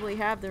probably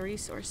have the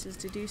resources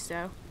to do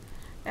so.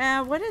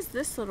 What is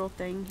this little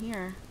thing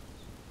here?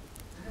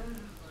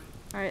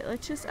 Alright,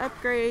 let's just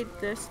upgrade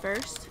this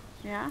first.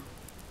 Yeah.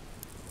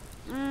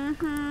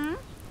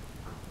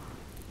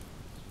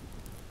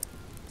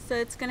 So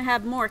it's gonna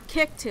have more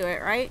kick to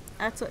it, right?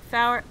 That's what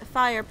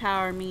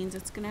firepower means.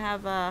 It's gonna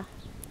have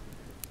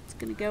it's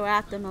gonna go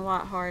at them a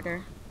lot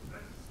harder.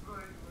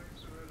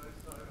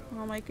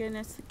 Oh my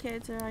goodness, the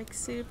kids are like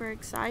super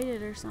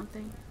excited or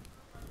something.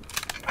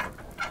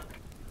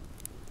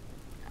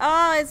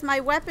 Oh, is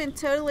my weapon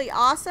totally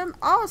awesome?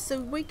 Oh,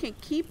 so we can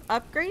keep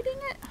upgrading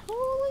it?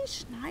 Holy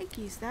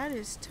shnikes, that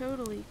is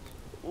totally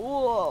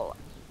cool.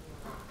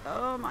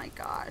 Oh my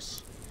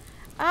gosh.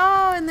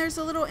 Oh, and there's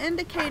a little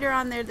indicator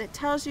on there that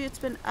tells you it's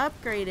been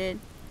upgraded.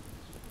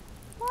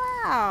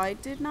 Wow, I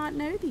did not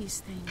know these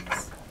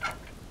things.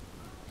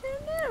 Who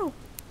knew?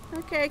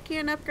 Okay, I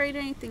can't upgrade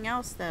anything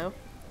else though.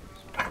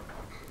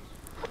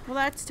 Well,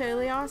 that's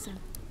totally awesome.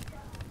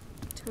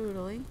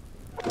 Totally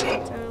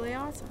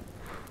awesome.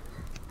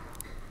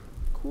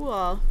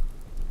 Cool.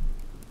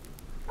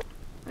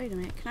 Wait a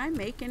minute, can I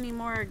make any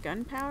more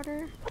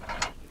gunpowder?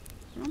 I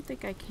don't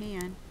think I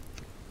can.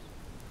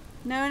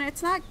 No, and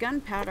it's not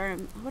gunpowder.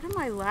 What am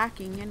I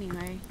lacking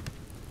anyway?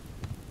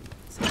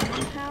 Some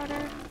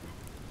gunpowder?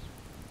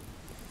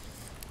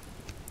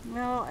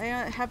 Well, I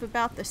have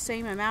about the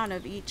same amount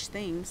of each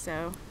thing,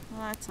 so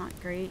well, that's not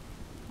great.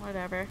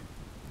 Whatever.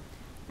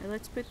 Right,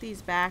 let's put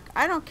these back.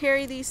 I don't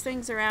carry these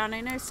things around.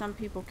 I know some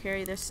people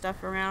carry this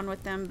stuff around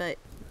with them, but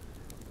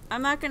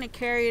I'm not going to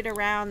carry it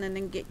around and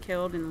then get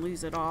killed and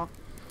lose it all.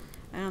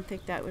 I don't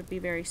think that would be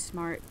very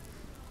smart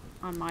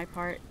on my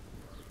part.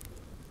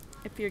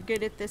 If you're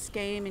good at this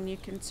game and you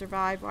can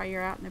survive while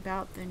you're out and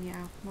about, then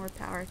yeah, more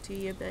power to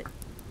you, but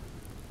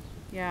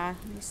yeah,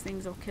 these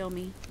things will kill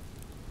me.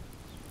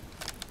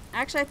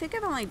 Actually, I think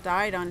I've only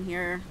died on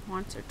here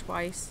once or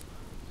twice.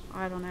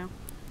 I don't know.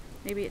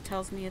 Maybe it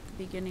tells me at the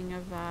beginning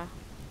of, at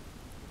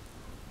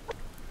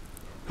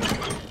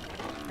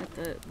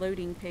the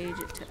loading page,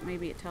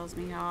 maybe it tells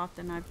me how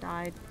often I've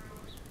died.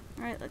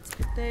 Alright, let's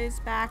put those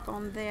back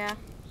on there.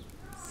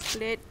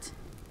 Split.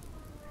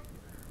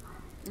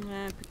 I'm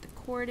gonna put the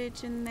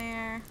cordage in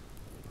there.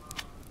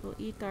 We'll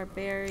eat our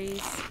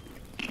berries.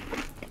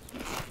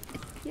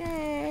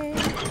 Yay! Yay!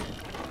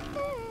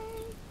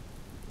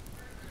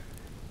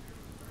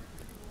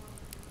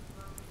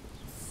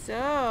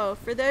 So,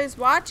 for those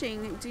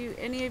watching, do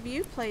any of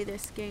you play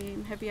this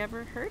game? Have you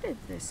ever heard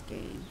of this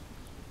game?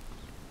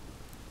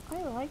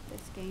 I like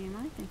this game.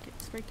 I think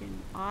it's freaking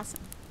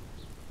awesome.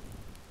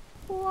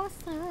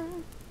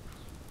 Awesome.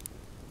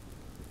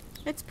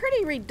 It's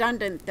pretty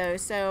redundant though,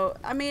 so,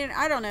 I mean,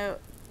 I don't know.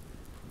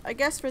 I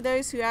guess for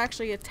those who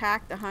actually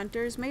attack the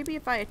hunters, maybe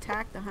if I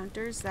attack the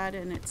hunters, that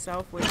in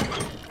itself would,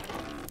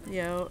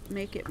 you know,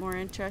 make it more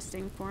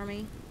interesting for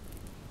me.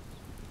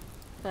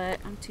 But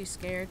I'm too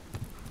scared.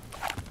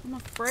 I'm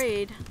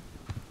afraid.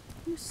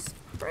 I'm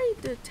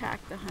afraid to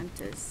attack the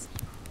hunters.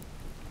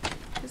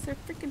 Because they're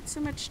freaking so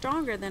much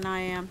stronger than I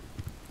am.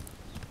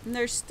 And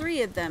there's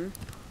 3 of them.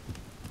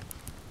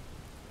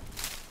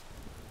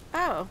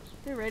 Oh,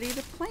 they're ready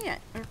to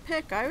plant or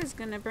pick. I was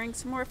going to bring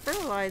some more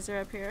fertilizer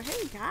up here.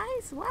 Hey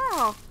guys,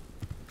 wow.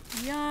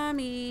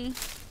 Yummy.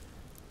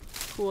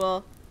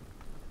 Cool.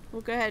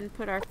 We'll go ahead and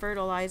put our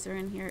fertilizer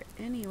in here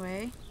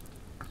anyway.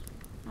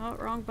 Oh,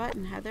 wrong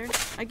button, Heather.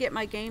 I get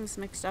my games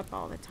mixed up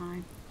all the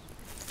time.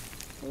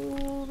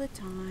 All the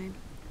time.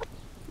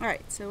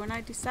 Alright, so when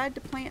I decide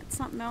to plant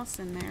something else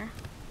in there,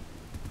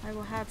 I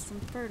will have some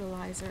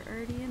fertilizer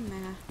already in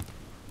there.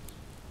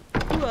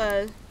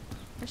 Ooh,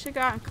 I should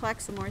go out and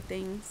collect some more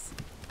things.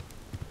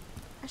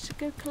 I should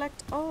go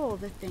collect all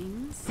the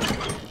things.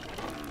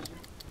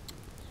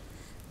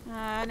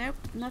 Nope,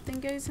 nothing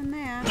goes in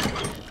there.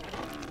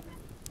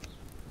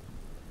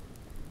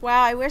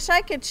 Wow, I wish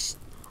I could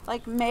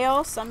like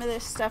mail some of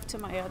this stuff to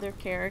my other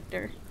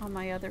character on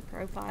my other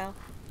profile.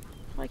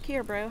 Like,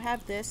 here bro,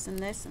 have this and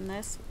this and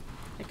this.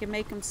 I can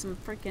make him some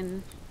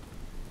freaking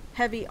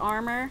heavy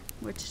armor,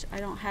 which I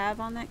don't have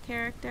on that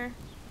character.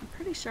 I'm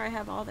pretty sure I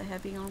have all the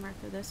heavy armor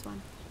for this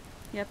one.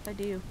 Yep, I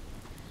do.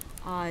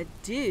 I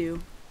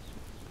do.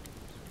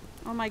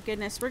 Oh my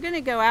goodness. We're going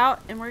to go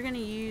out and we're going to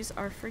use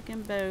our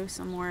freaking bow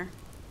some more.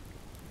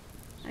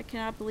 I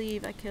cannot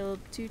believe I killed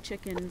 2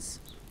 chickens.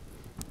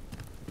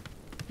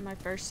 My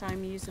first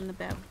time using the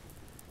bow.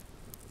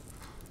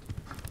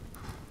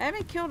 I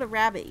haven't killed a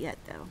rabbit yet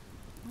though.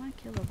 I want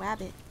to kill a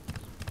rabbit.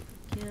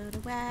 Killed a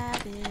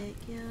rabbit.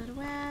 Killed a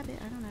rabbit.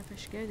 I don't know if I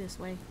should go this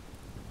way.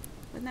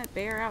 Wasn't that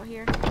bear out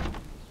here?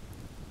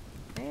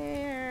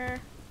 Bear.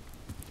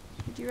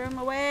 Did you roam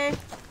away?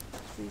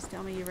 Please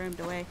tell me you roamed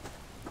away.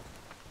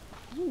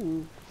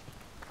 Ooh.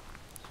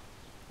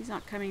 He's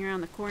not coming around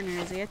the corner,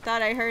 is he? I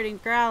thought I heard him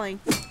growling.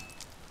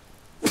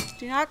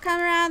 Do not come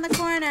around the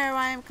corner while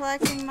I'm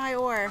collecting my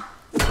ore.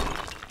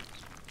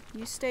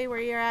 You stay where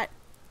you're at,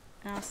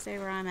 and I'll stay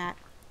where I'm at.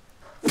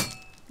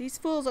 These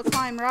fools will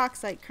climb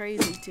rocks like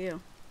crazy, too.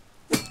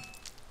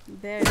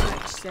 Very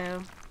much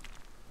so.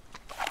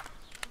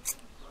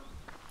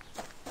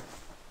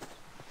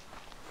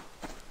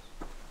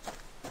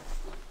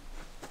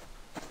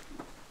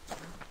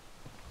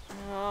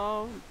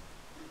 Oh.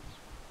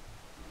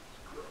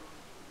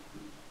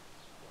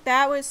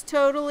 That was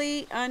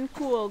totally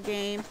uncool,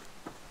 game.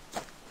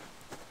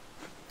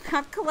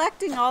 I'm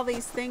collecting all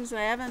these things that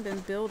I haven't been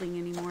building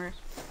anymore.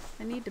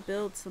 I need to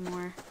build some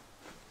more.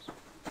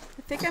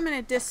 I think I'm going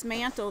to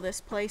dismantle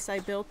this place I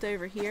built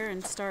over here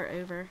and start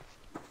over.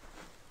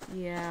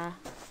 Yeah.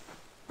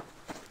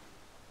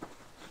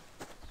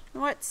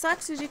 And what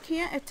sucks is you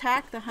can't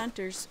attack the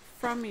hunters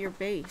from your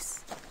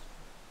base.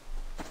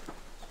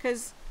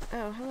 Because,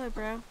 oh, hello,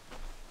 bro.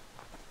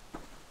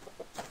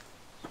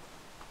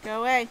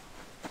 Go away.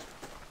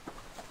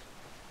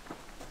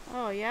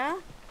 Oh, yeah?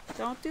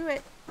 Don't do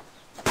it.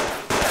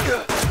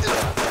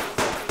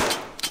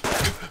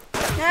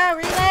 No,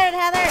 reload,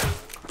 Heather!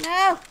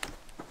 No!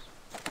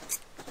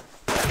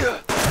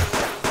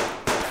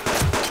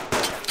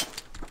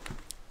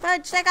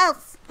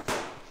 Fudgesicles!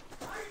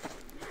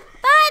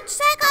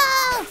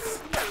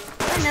 Fudgesicles!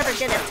 I never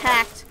get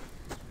attacked.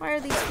 Why are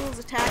these fools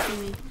attacking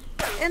me?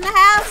 In the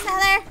house,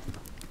 Heather!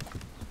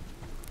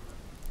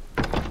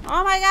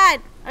 Oh my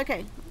god!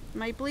 Okay,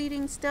 am I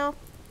bleeding still?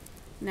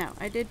 No,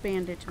 I did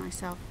bandage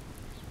myself.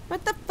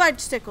 But the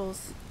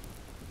fudgesicles!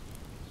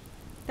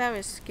 That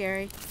was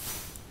scary.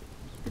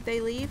 Did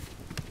they leave?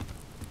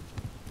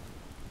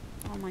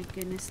 Oh my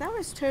goodness, that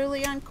was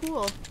totally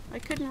uncool. I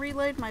couldn't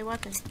reload my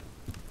weapon.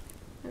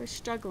 I was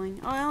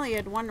struggling. Oh, I only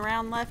had 1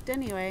 round left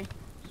anyway.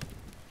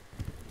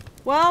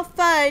 Well,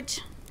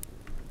 fudge.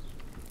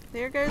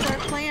 There goes our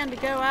plan to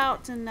go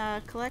out and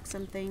collect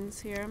some things.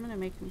 Here, I'm going to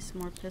make me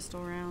some more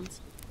pistol rounds.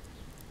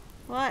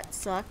 Well, that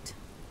sucked.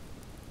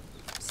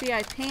 See,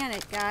 I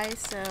panicked, guys,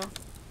 so...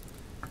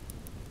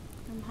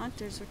 them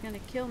hunters were going to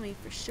kill me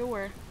for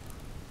sure.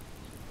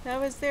 That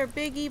was their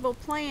big evil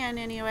plan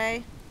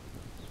anyway.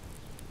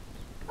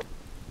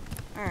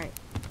 Alright.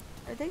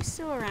 Are they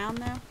still around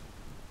though?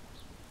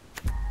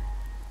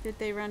 Did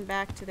they run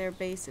back to their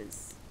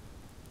bases?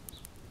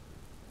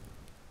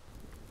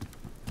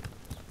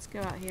 Let's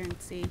go out here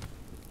and see.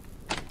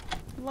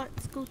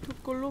 Let's go to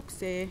a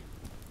look-see.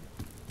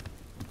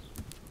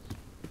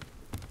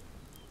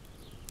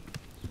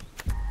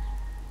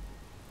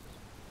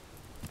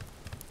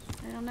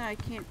 I don't know. I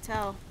can't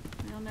tell.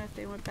 I don't know if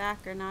they went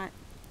back or not.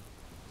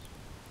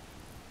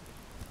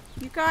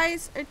 You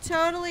guys are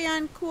totally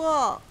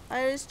uncool.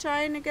 I was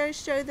trying to go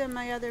show them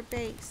my other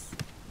base.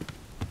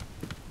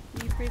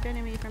 You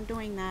prevented me from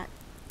doing that.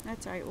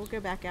 That's alright. We'll go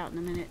back out in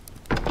a minute.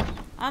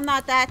 I'm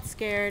not that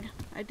scared.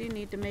 I do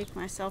need to make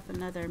myself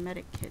another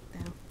medic kit,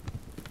 though.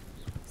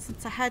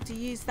 Since I had to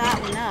use that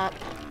one up,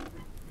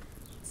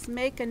 let's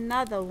make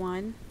another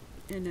one.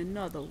 And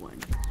another one.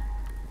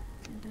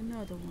 And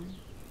another one.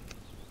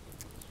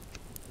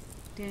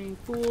 Dang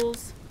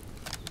fools.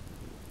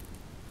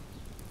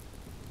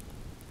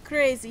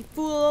 Crazy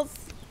fools.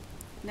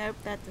 Nope,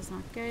 that does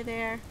not go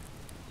there.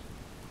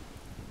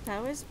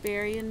 That was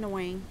very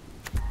annoying.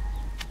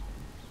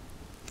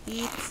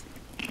 Eat.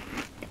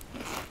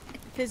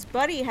 If his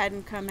buddy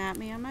hadn't come at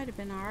me, I might have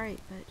been alright,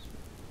 but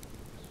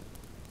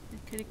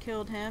I could have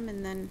killed him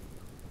and then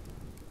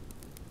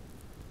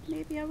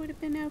maybe I would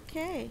have been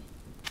okay.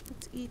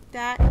 Let's eat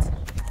that.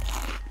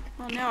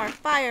 Oh no, our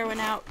fire went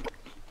out.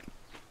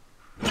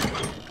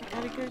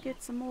 Gotta go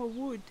get some more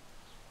wood.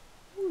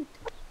 Wood.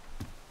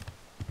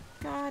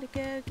 Gotta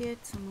go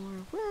get some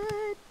more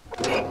wood.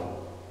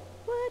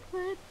 Wood,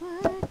 wood,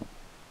 wood.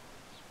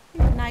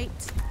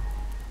 Ignite.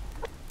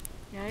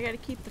 Yeah, I gotta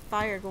keep the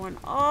fire going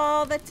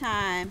all the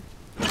time.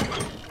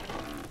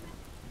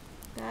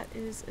 That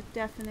is a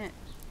definite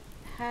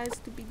has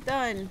to be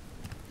done.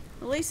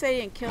 At least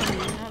they didn't kill me.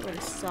 That would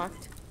have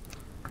sucked.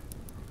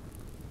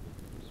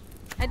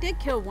 I did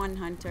kill one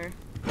hunter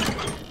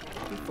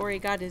before he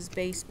got his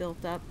base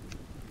built up.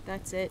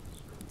 That's it.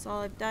 That's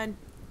all I've done.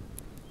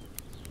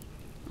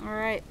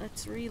 Alright,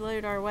 let's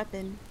reload our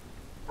weapon.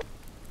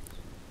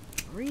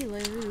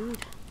 Reload.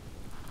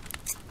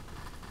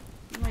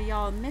 Oh,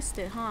 y'all missed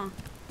it, huh?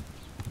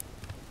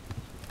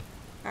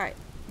 Alright,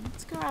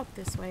 let's go out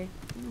this way.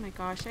 Oh my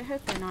gosh, I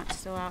hope they're not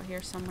still out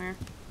here somewhere.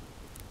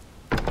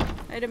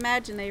 I'd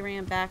imagine they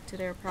ran back to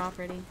their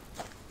property.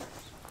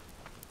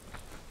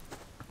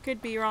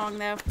 Could be wrong,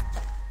 though.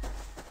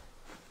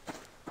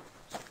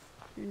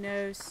 Who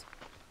knows?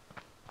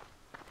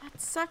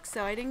 That sucks,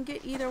 though. I didn't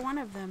get either one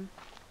of them.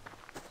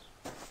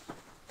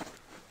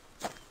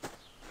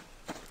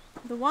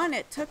 The one,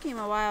 it took him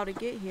a while to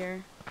get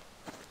here.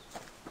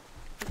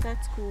 But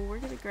that's cool. We're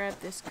going to grab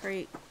this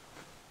crate.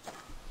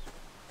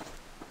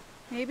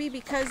 Maybe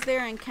because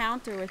their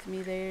encounter with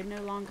me, they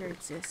no longer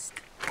exist.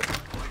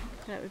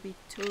 That would be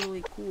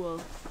totally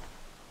cool.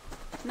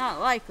 Not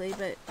likely,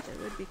 but it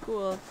would be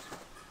cool.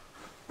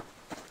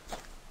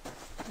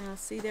 Now,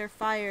 see, their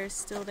fire is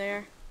still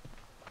there.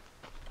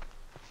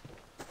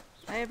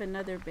 I have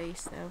another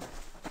base, though.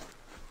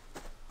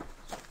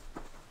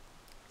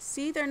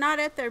 See, they're not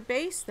at their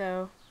base,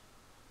 though.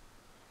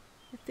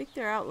 I think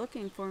they're out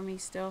looking for me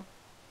still.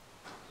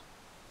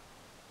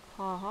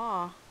 Ha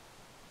ha.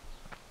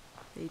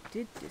 They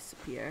did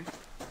disappear.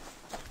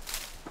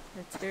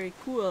 That's very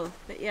cool.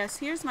 But yes,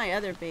 here's my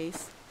other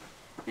base.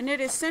 And it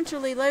is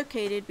centrally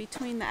located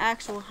between the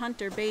actual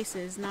hunter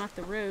bases, not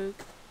the rogue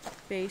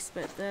base,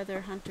 but the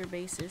other hunter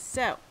bases.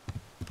 So,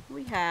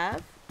 we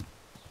have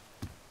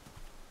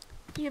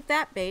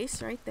that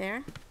base right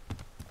there.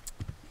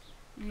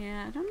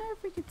 Yeah, I don't know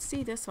if we could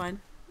see this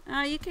one.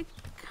 You could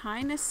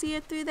kind of see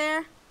it through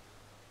there.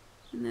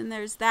 And then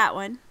there's that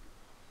one.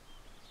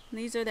 And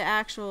these are the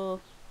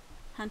actual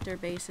hunter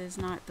bases,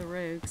 not the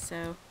rogues,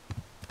 so.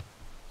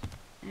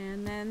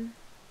 And then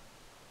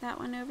that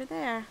one over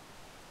there.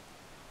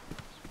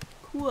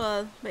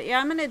 Cool. But yeah,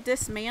 I'm going to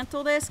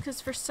dismantle this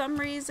because for some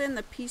reason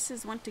the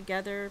pieces went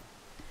together.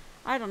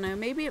 I don't know.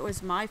 Maybe it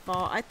was my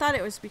fault. I thought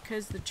it was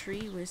because the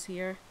tree was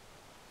here.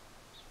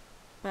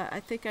 But I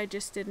think I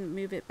just didn't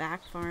move it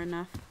back far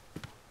enough.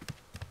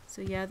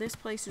 So yeah, this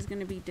place is going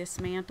to be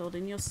dismantled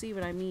and you'll see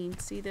what I mean.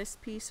 See this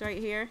piece right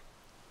here?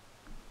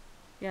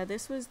 Yeah,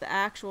 this was the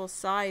actual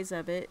size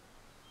of it.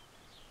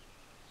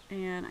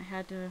 And I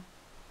had to,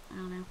 I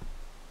don't know,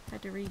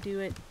 had to redo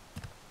it.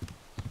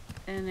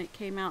 And it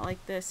came out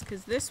like this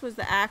because this was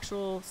the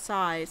actual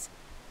size.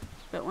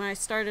 But when I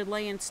started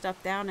laying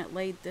stuff down, it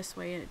laid this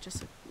way and it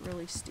just looked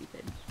really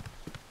stupid.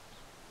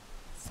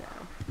 So,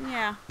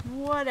 yeah,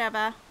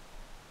 whatever.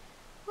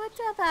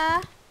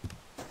 Whatever.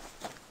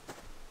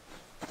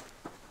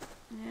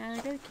 Yeah, I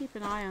gotta keep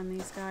an eye on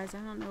these guys. I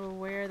don't know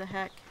where the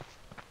heck.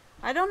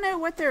 I don't know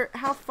what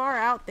how far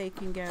out they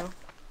can go.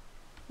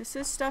 This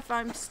is stuff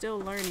I'm still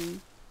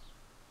learning.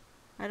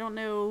 I don't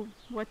know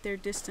what their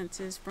distance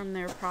is from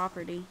their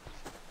property.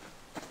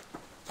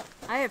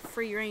 I have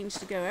free range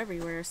to go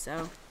everywhere,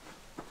 so.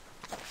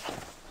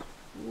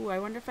 Ooh, I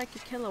wonder if I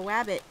could kill a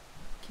wabbit.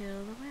 Kill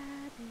a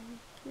wabbit,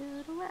 kill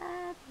a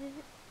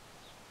wabbit.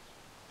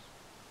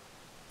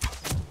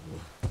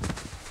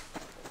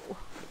 Oh,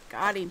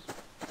 got him.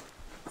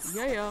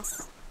 Yeah.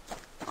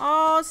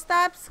 Oh,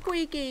 stop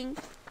squeaking.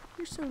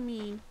 You're so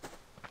mean.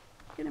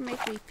 You're gonna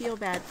make me feel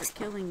bad for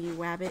killing you,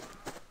 wabbit.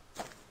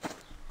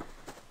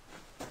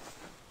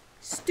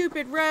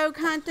 Stupid rogue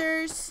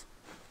hunters.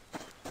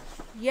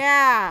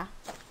 Yeah.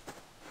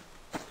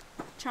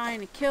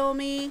 Trying to kill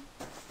me.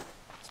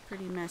 It's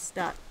pretty messed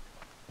up.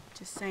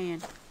 Just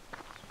saying.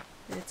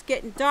 But it's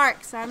getting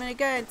dark, so I'm gonna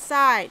go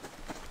inside.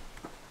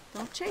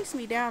 Don't chase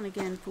me down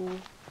again, fool.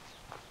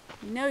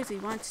 He knows he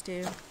wants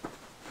to.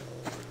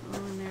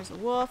 Oh, and there's a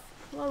wolf.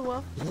 Hello,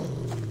 wolf.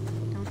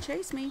 Don't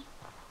chase me.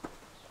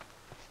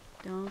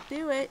 Don't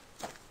do it.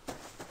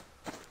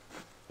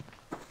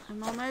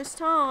 I'm almost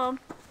home.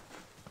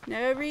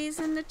 No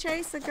reason to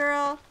chase a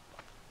girl.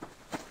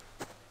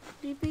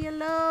 Leave me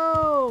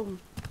alone.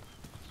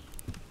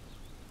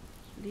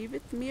 Leave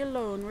it me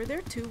alone. Were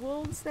there 2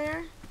 wolves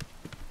there?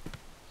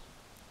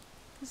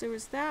 Because there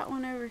was that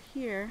one over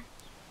here.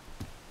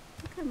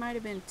 I think there might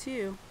have been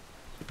 2.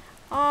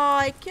 Oh,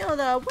 I killed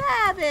a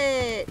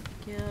rabbit!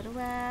 Killed a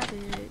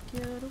rabbit.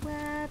 Killed a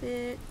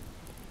rabbit.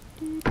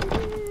 Do,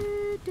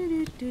 do,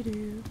 do, do, do,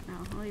 do.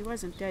 Oh, well, he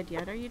wasn't dead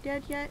yet. Are you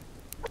dead yet?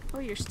 Oh,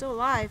 you're still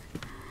alive.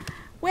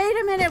 Wait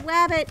a minute,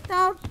 rabbit.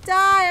 Don't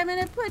die. I'm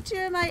going to put you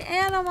in my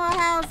animal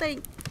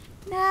housing.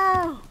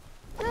 No.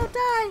 Don't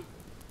die.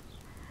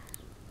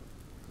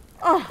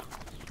 Oh.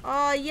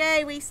 Oh,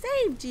 yay. We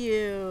saved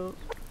you.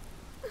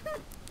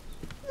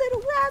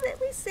 Little rabbit.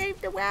 We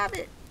saved a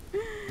rabbit.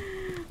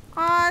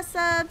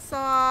 Awesome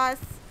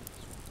sauce.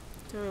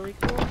 Totally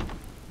cool.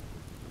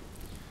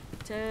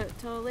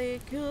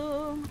 Totally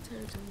cool.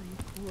 Totally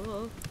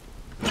cool.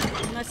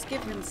 We must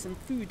give him some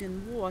food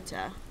and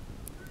water.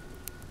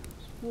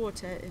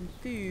 Water and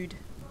food.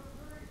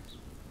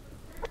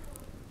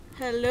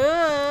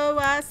 Hello,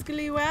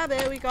 Rascally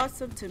Rabbit. We got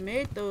some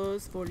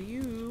tomatoes for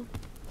you.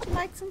 Would you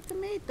like some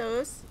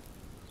tomatoes?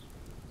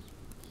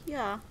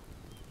 Yeah.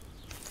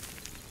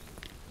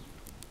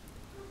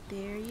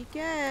 There you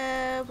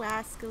go,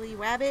 Rascally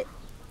Rabbit.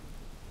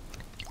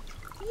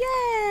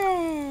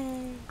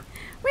 Yay!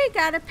 We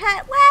got a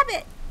pet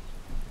rabbit!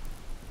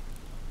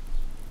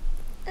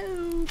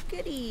 Oh,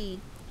 goody.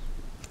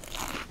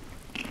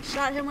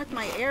 Shot him with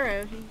my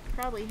arrow. He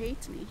probably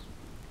hates me.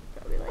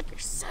 Probably like, you're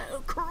so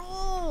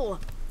cruel!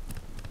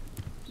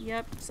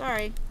 Yep,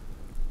 sorry.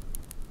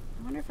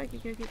 I wonder if I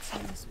could go get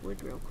some of this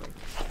wood real quick.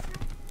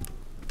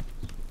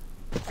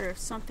 Or if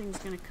something's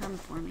gonna come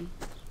for me.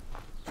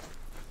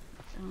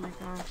 Oh my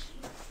gosh.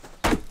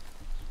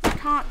 I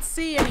can't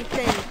see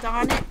anything,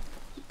 darn it.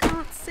 I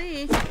can't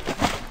see.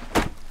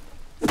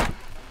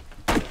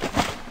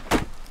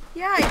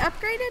 Yeah, I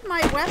upgraded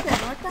my weapon.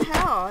 What the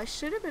hell? I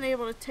should have been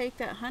able to take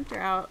that hunter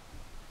out.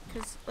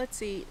 Because, let's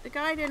see, the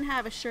guy didn't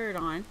have a shirt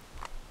on.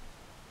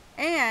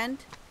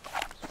 And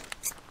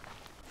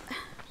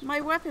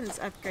my weapon's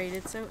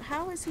upgraded, so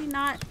how did he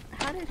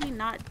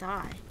not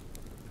die?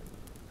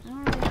 I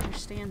don't really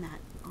understand that,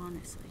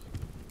 honestly.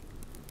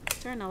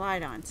 Turn the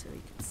light on so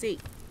we can see.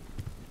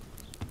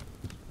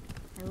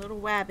 Our little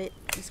rabbit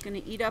is going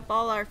to eat up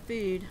all our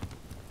food.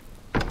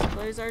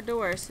 Close our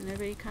doors so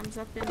nobody comes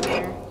up in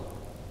there.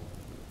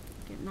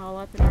 Getting all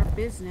up in our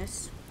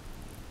business.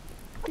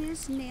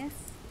 Business.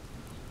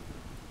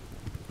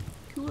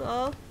 Cool.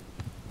 Oh,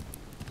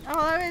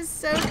 that was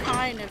so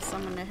kind of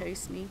someone to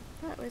host me.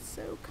 That was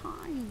so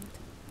kind.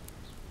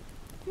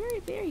 Very,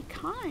 very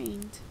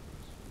kind.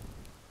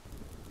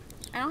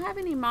 I don't have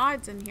any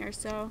mods in here,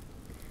 so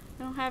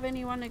I don't have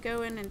anyone to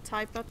go in and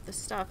type up the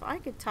stuff. I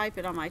could type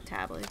it on my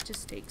tablet. It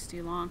just takes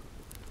too long.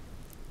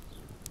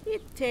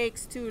 It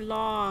takes too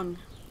long.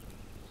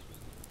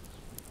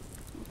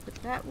 We'll put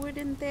that wood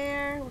in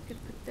there. We're going to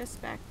put this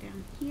back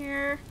down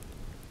here.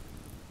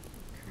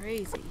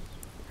 Crazy.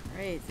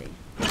 Crazy.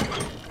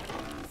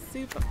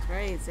 Super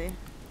crazy.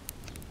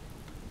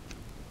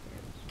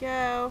 There we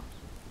go.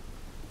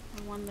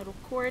 And one little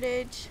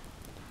cordage.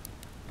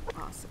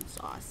 Awesome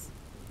sauce.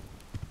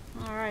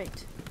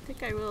 Alright. I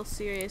think I will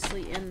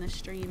seriously end the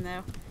stream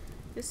though.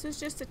 This was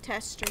just a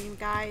test stream,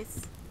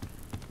 guys.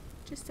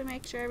 Just to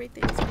make sure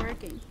everything's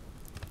working.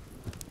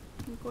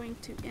 I'm going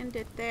to end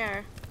it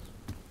there.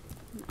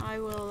 And I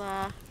will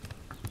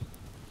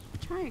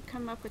try and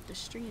come up with the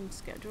stream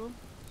schedule.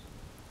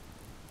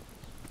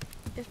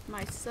 If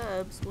my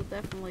subs will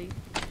definitely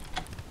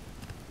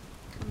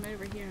come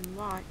over here and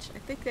watch. I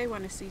think they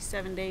want to see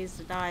 7 Days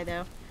to Die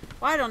though.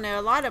 Well, I don't know.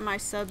 A lot of my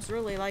subs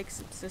really like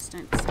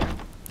Subsistence, so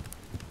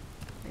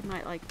they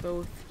might like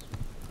both.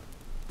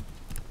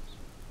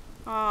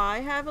 Oh,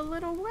 I have a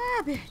little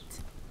rabbit.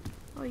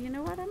 Oh, you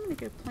know what? I'm going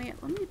to go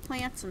let me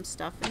plant some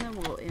stuff and then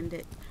we'll end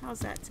it.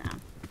 How's that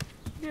sound?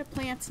 I'm going to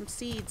plant some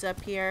seeds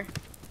up here.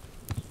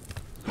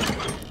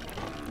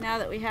 Now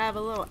that we have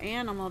a little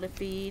animal to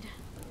feed.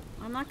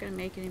 I'm not going to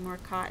make any more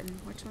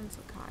cotton. Which one's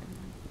the cotton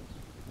one?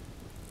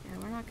 Yeah,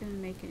 we're not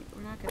going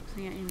to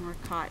plant any more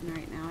cotton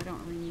right now. I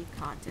don't really need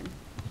cotton.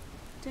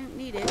 Don't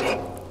need it.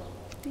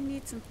 Do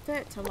need some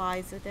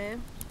fertilizer though.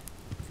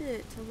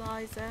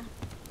 Fertilizer.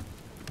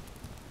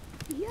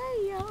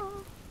 Yeah.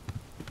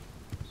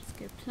 Let's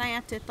go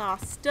plant it our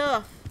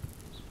stuff.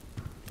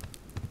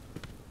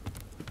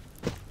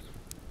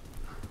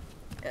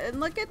 And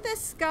look at the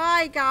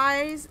sky,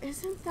 guys.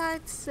 Isn't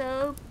that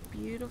so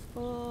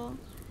beautiful?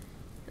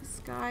 The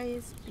sky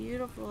is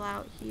beautiful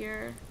out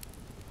here.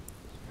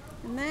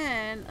 And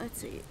then,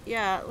 let's see.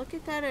 Yeah, look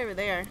at that over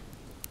there.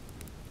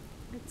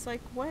 It's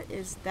like, what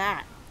is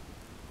that?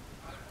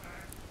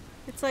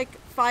 It's like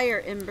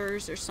fire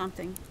embers or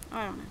something.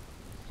 I don't know.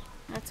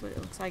 That's what it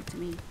looks like to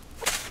me.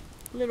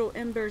 Little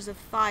embers of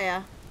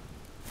fire.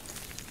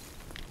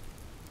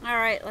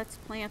 Alright, let's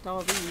plant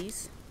all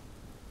these.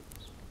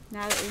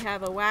 Now that we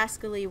have a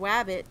wascally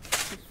wabbit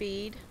to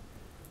feed,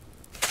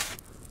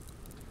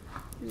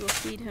 we will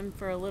feed him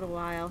for a little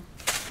while.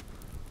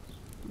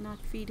 Not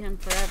feed him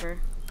forever,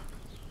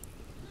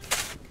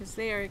 because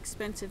they are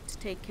expensive to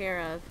take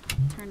care of.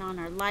 Turn on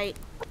our light,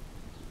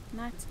 and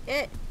that's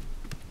it.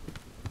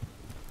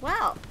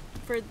 Well,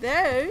 for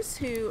those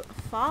who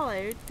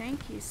followed,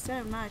 thank you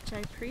so much. I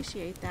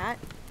appreciate that.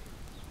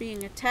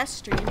 Being a test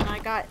stream and I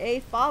got a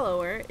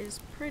follower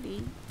is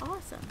pretty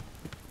awesome.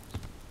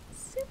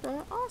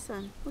 Super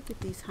awesome. Look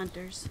at these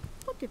hunters.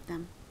 Look at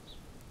them.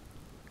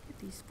 Look at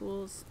these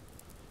fools.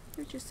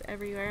 They're just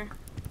everywhere.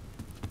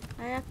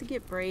 I have to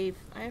get brave.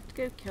 I have to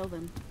go kill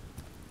them.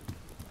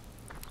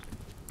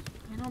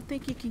 I don't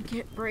think you can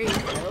get brave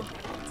though.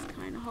 It's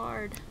kind of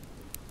hard.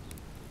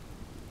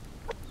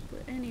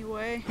 But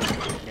anyway, I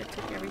think I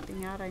took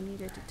everything out I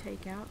needed to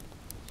take out.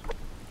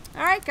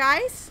 Alright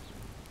guys.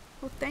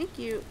 Well, thank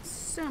you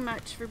so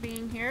much for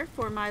being here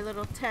for my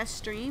little test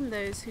stream,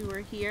 those who were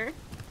here.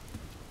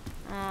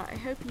 I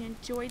hope you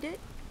enjoyed it.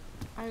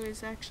 I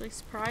was actually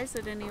surprised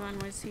that anyone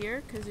was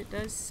here because it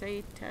does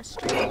say test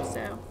stream,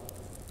 so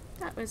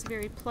that was a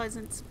very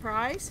pleasant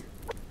surprise.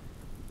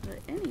 But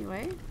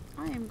anyway,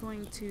 I am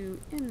going to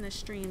end the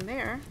stream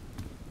there.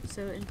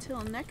 So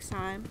until next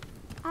time,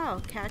 I'll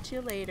catch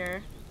you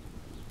later.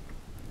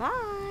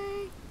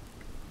 Bye!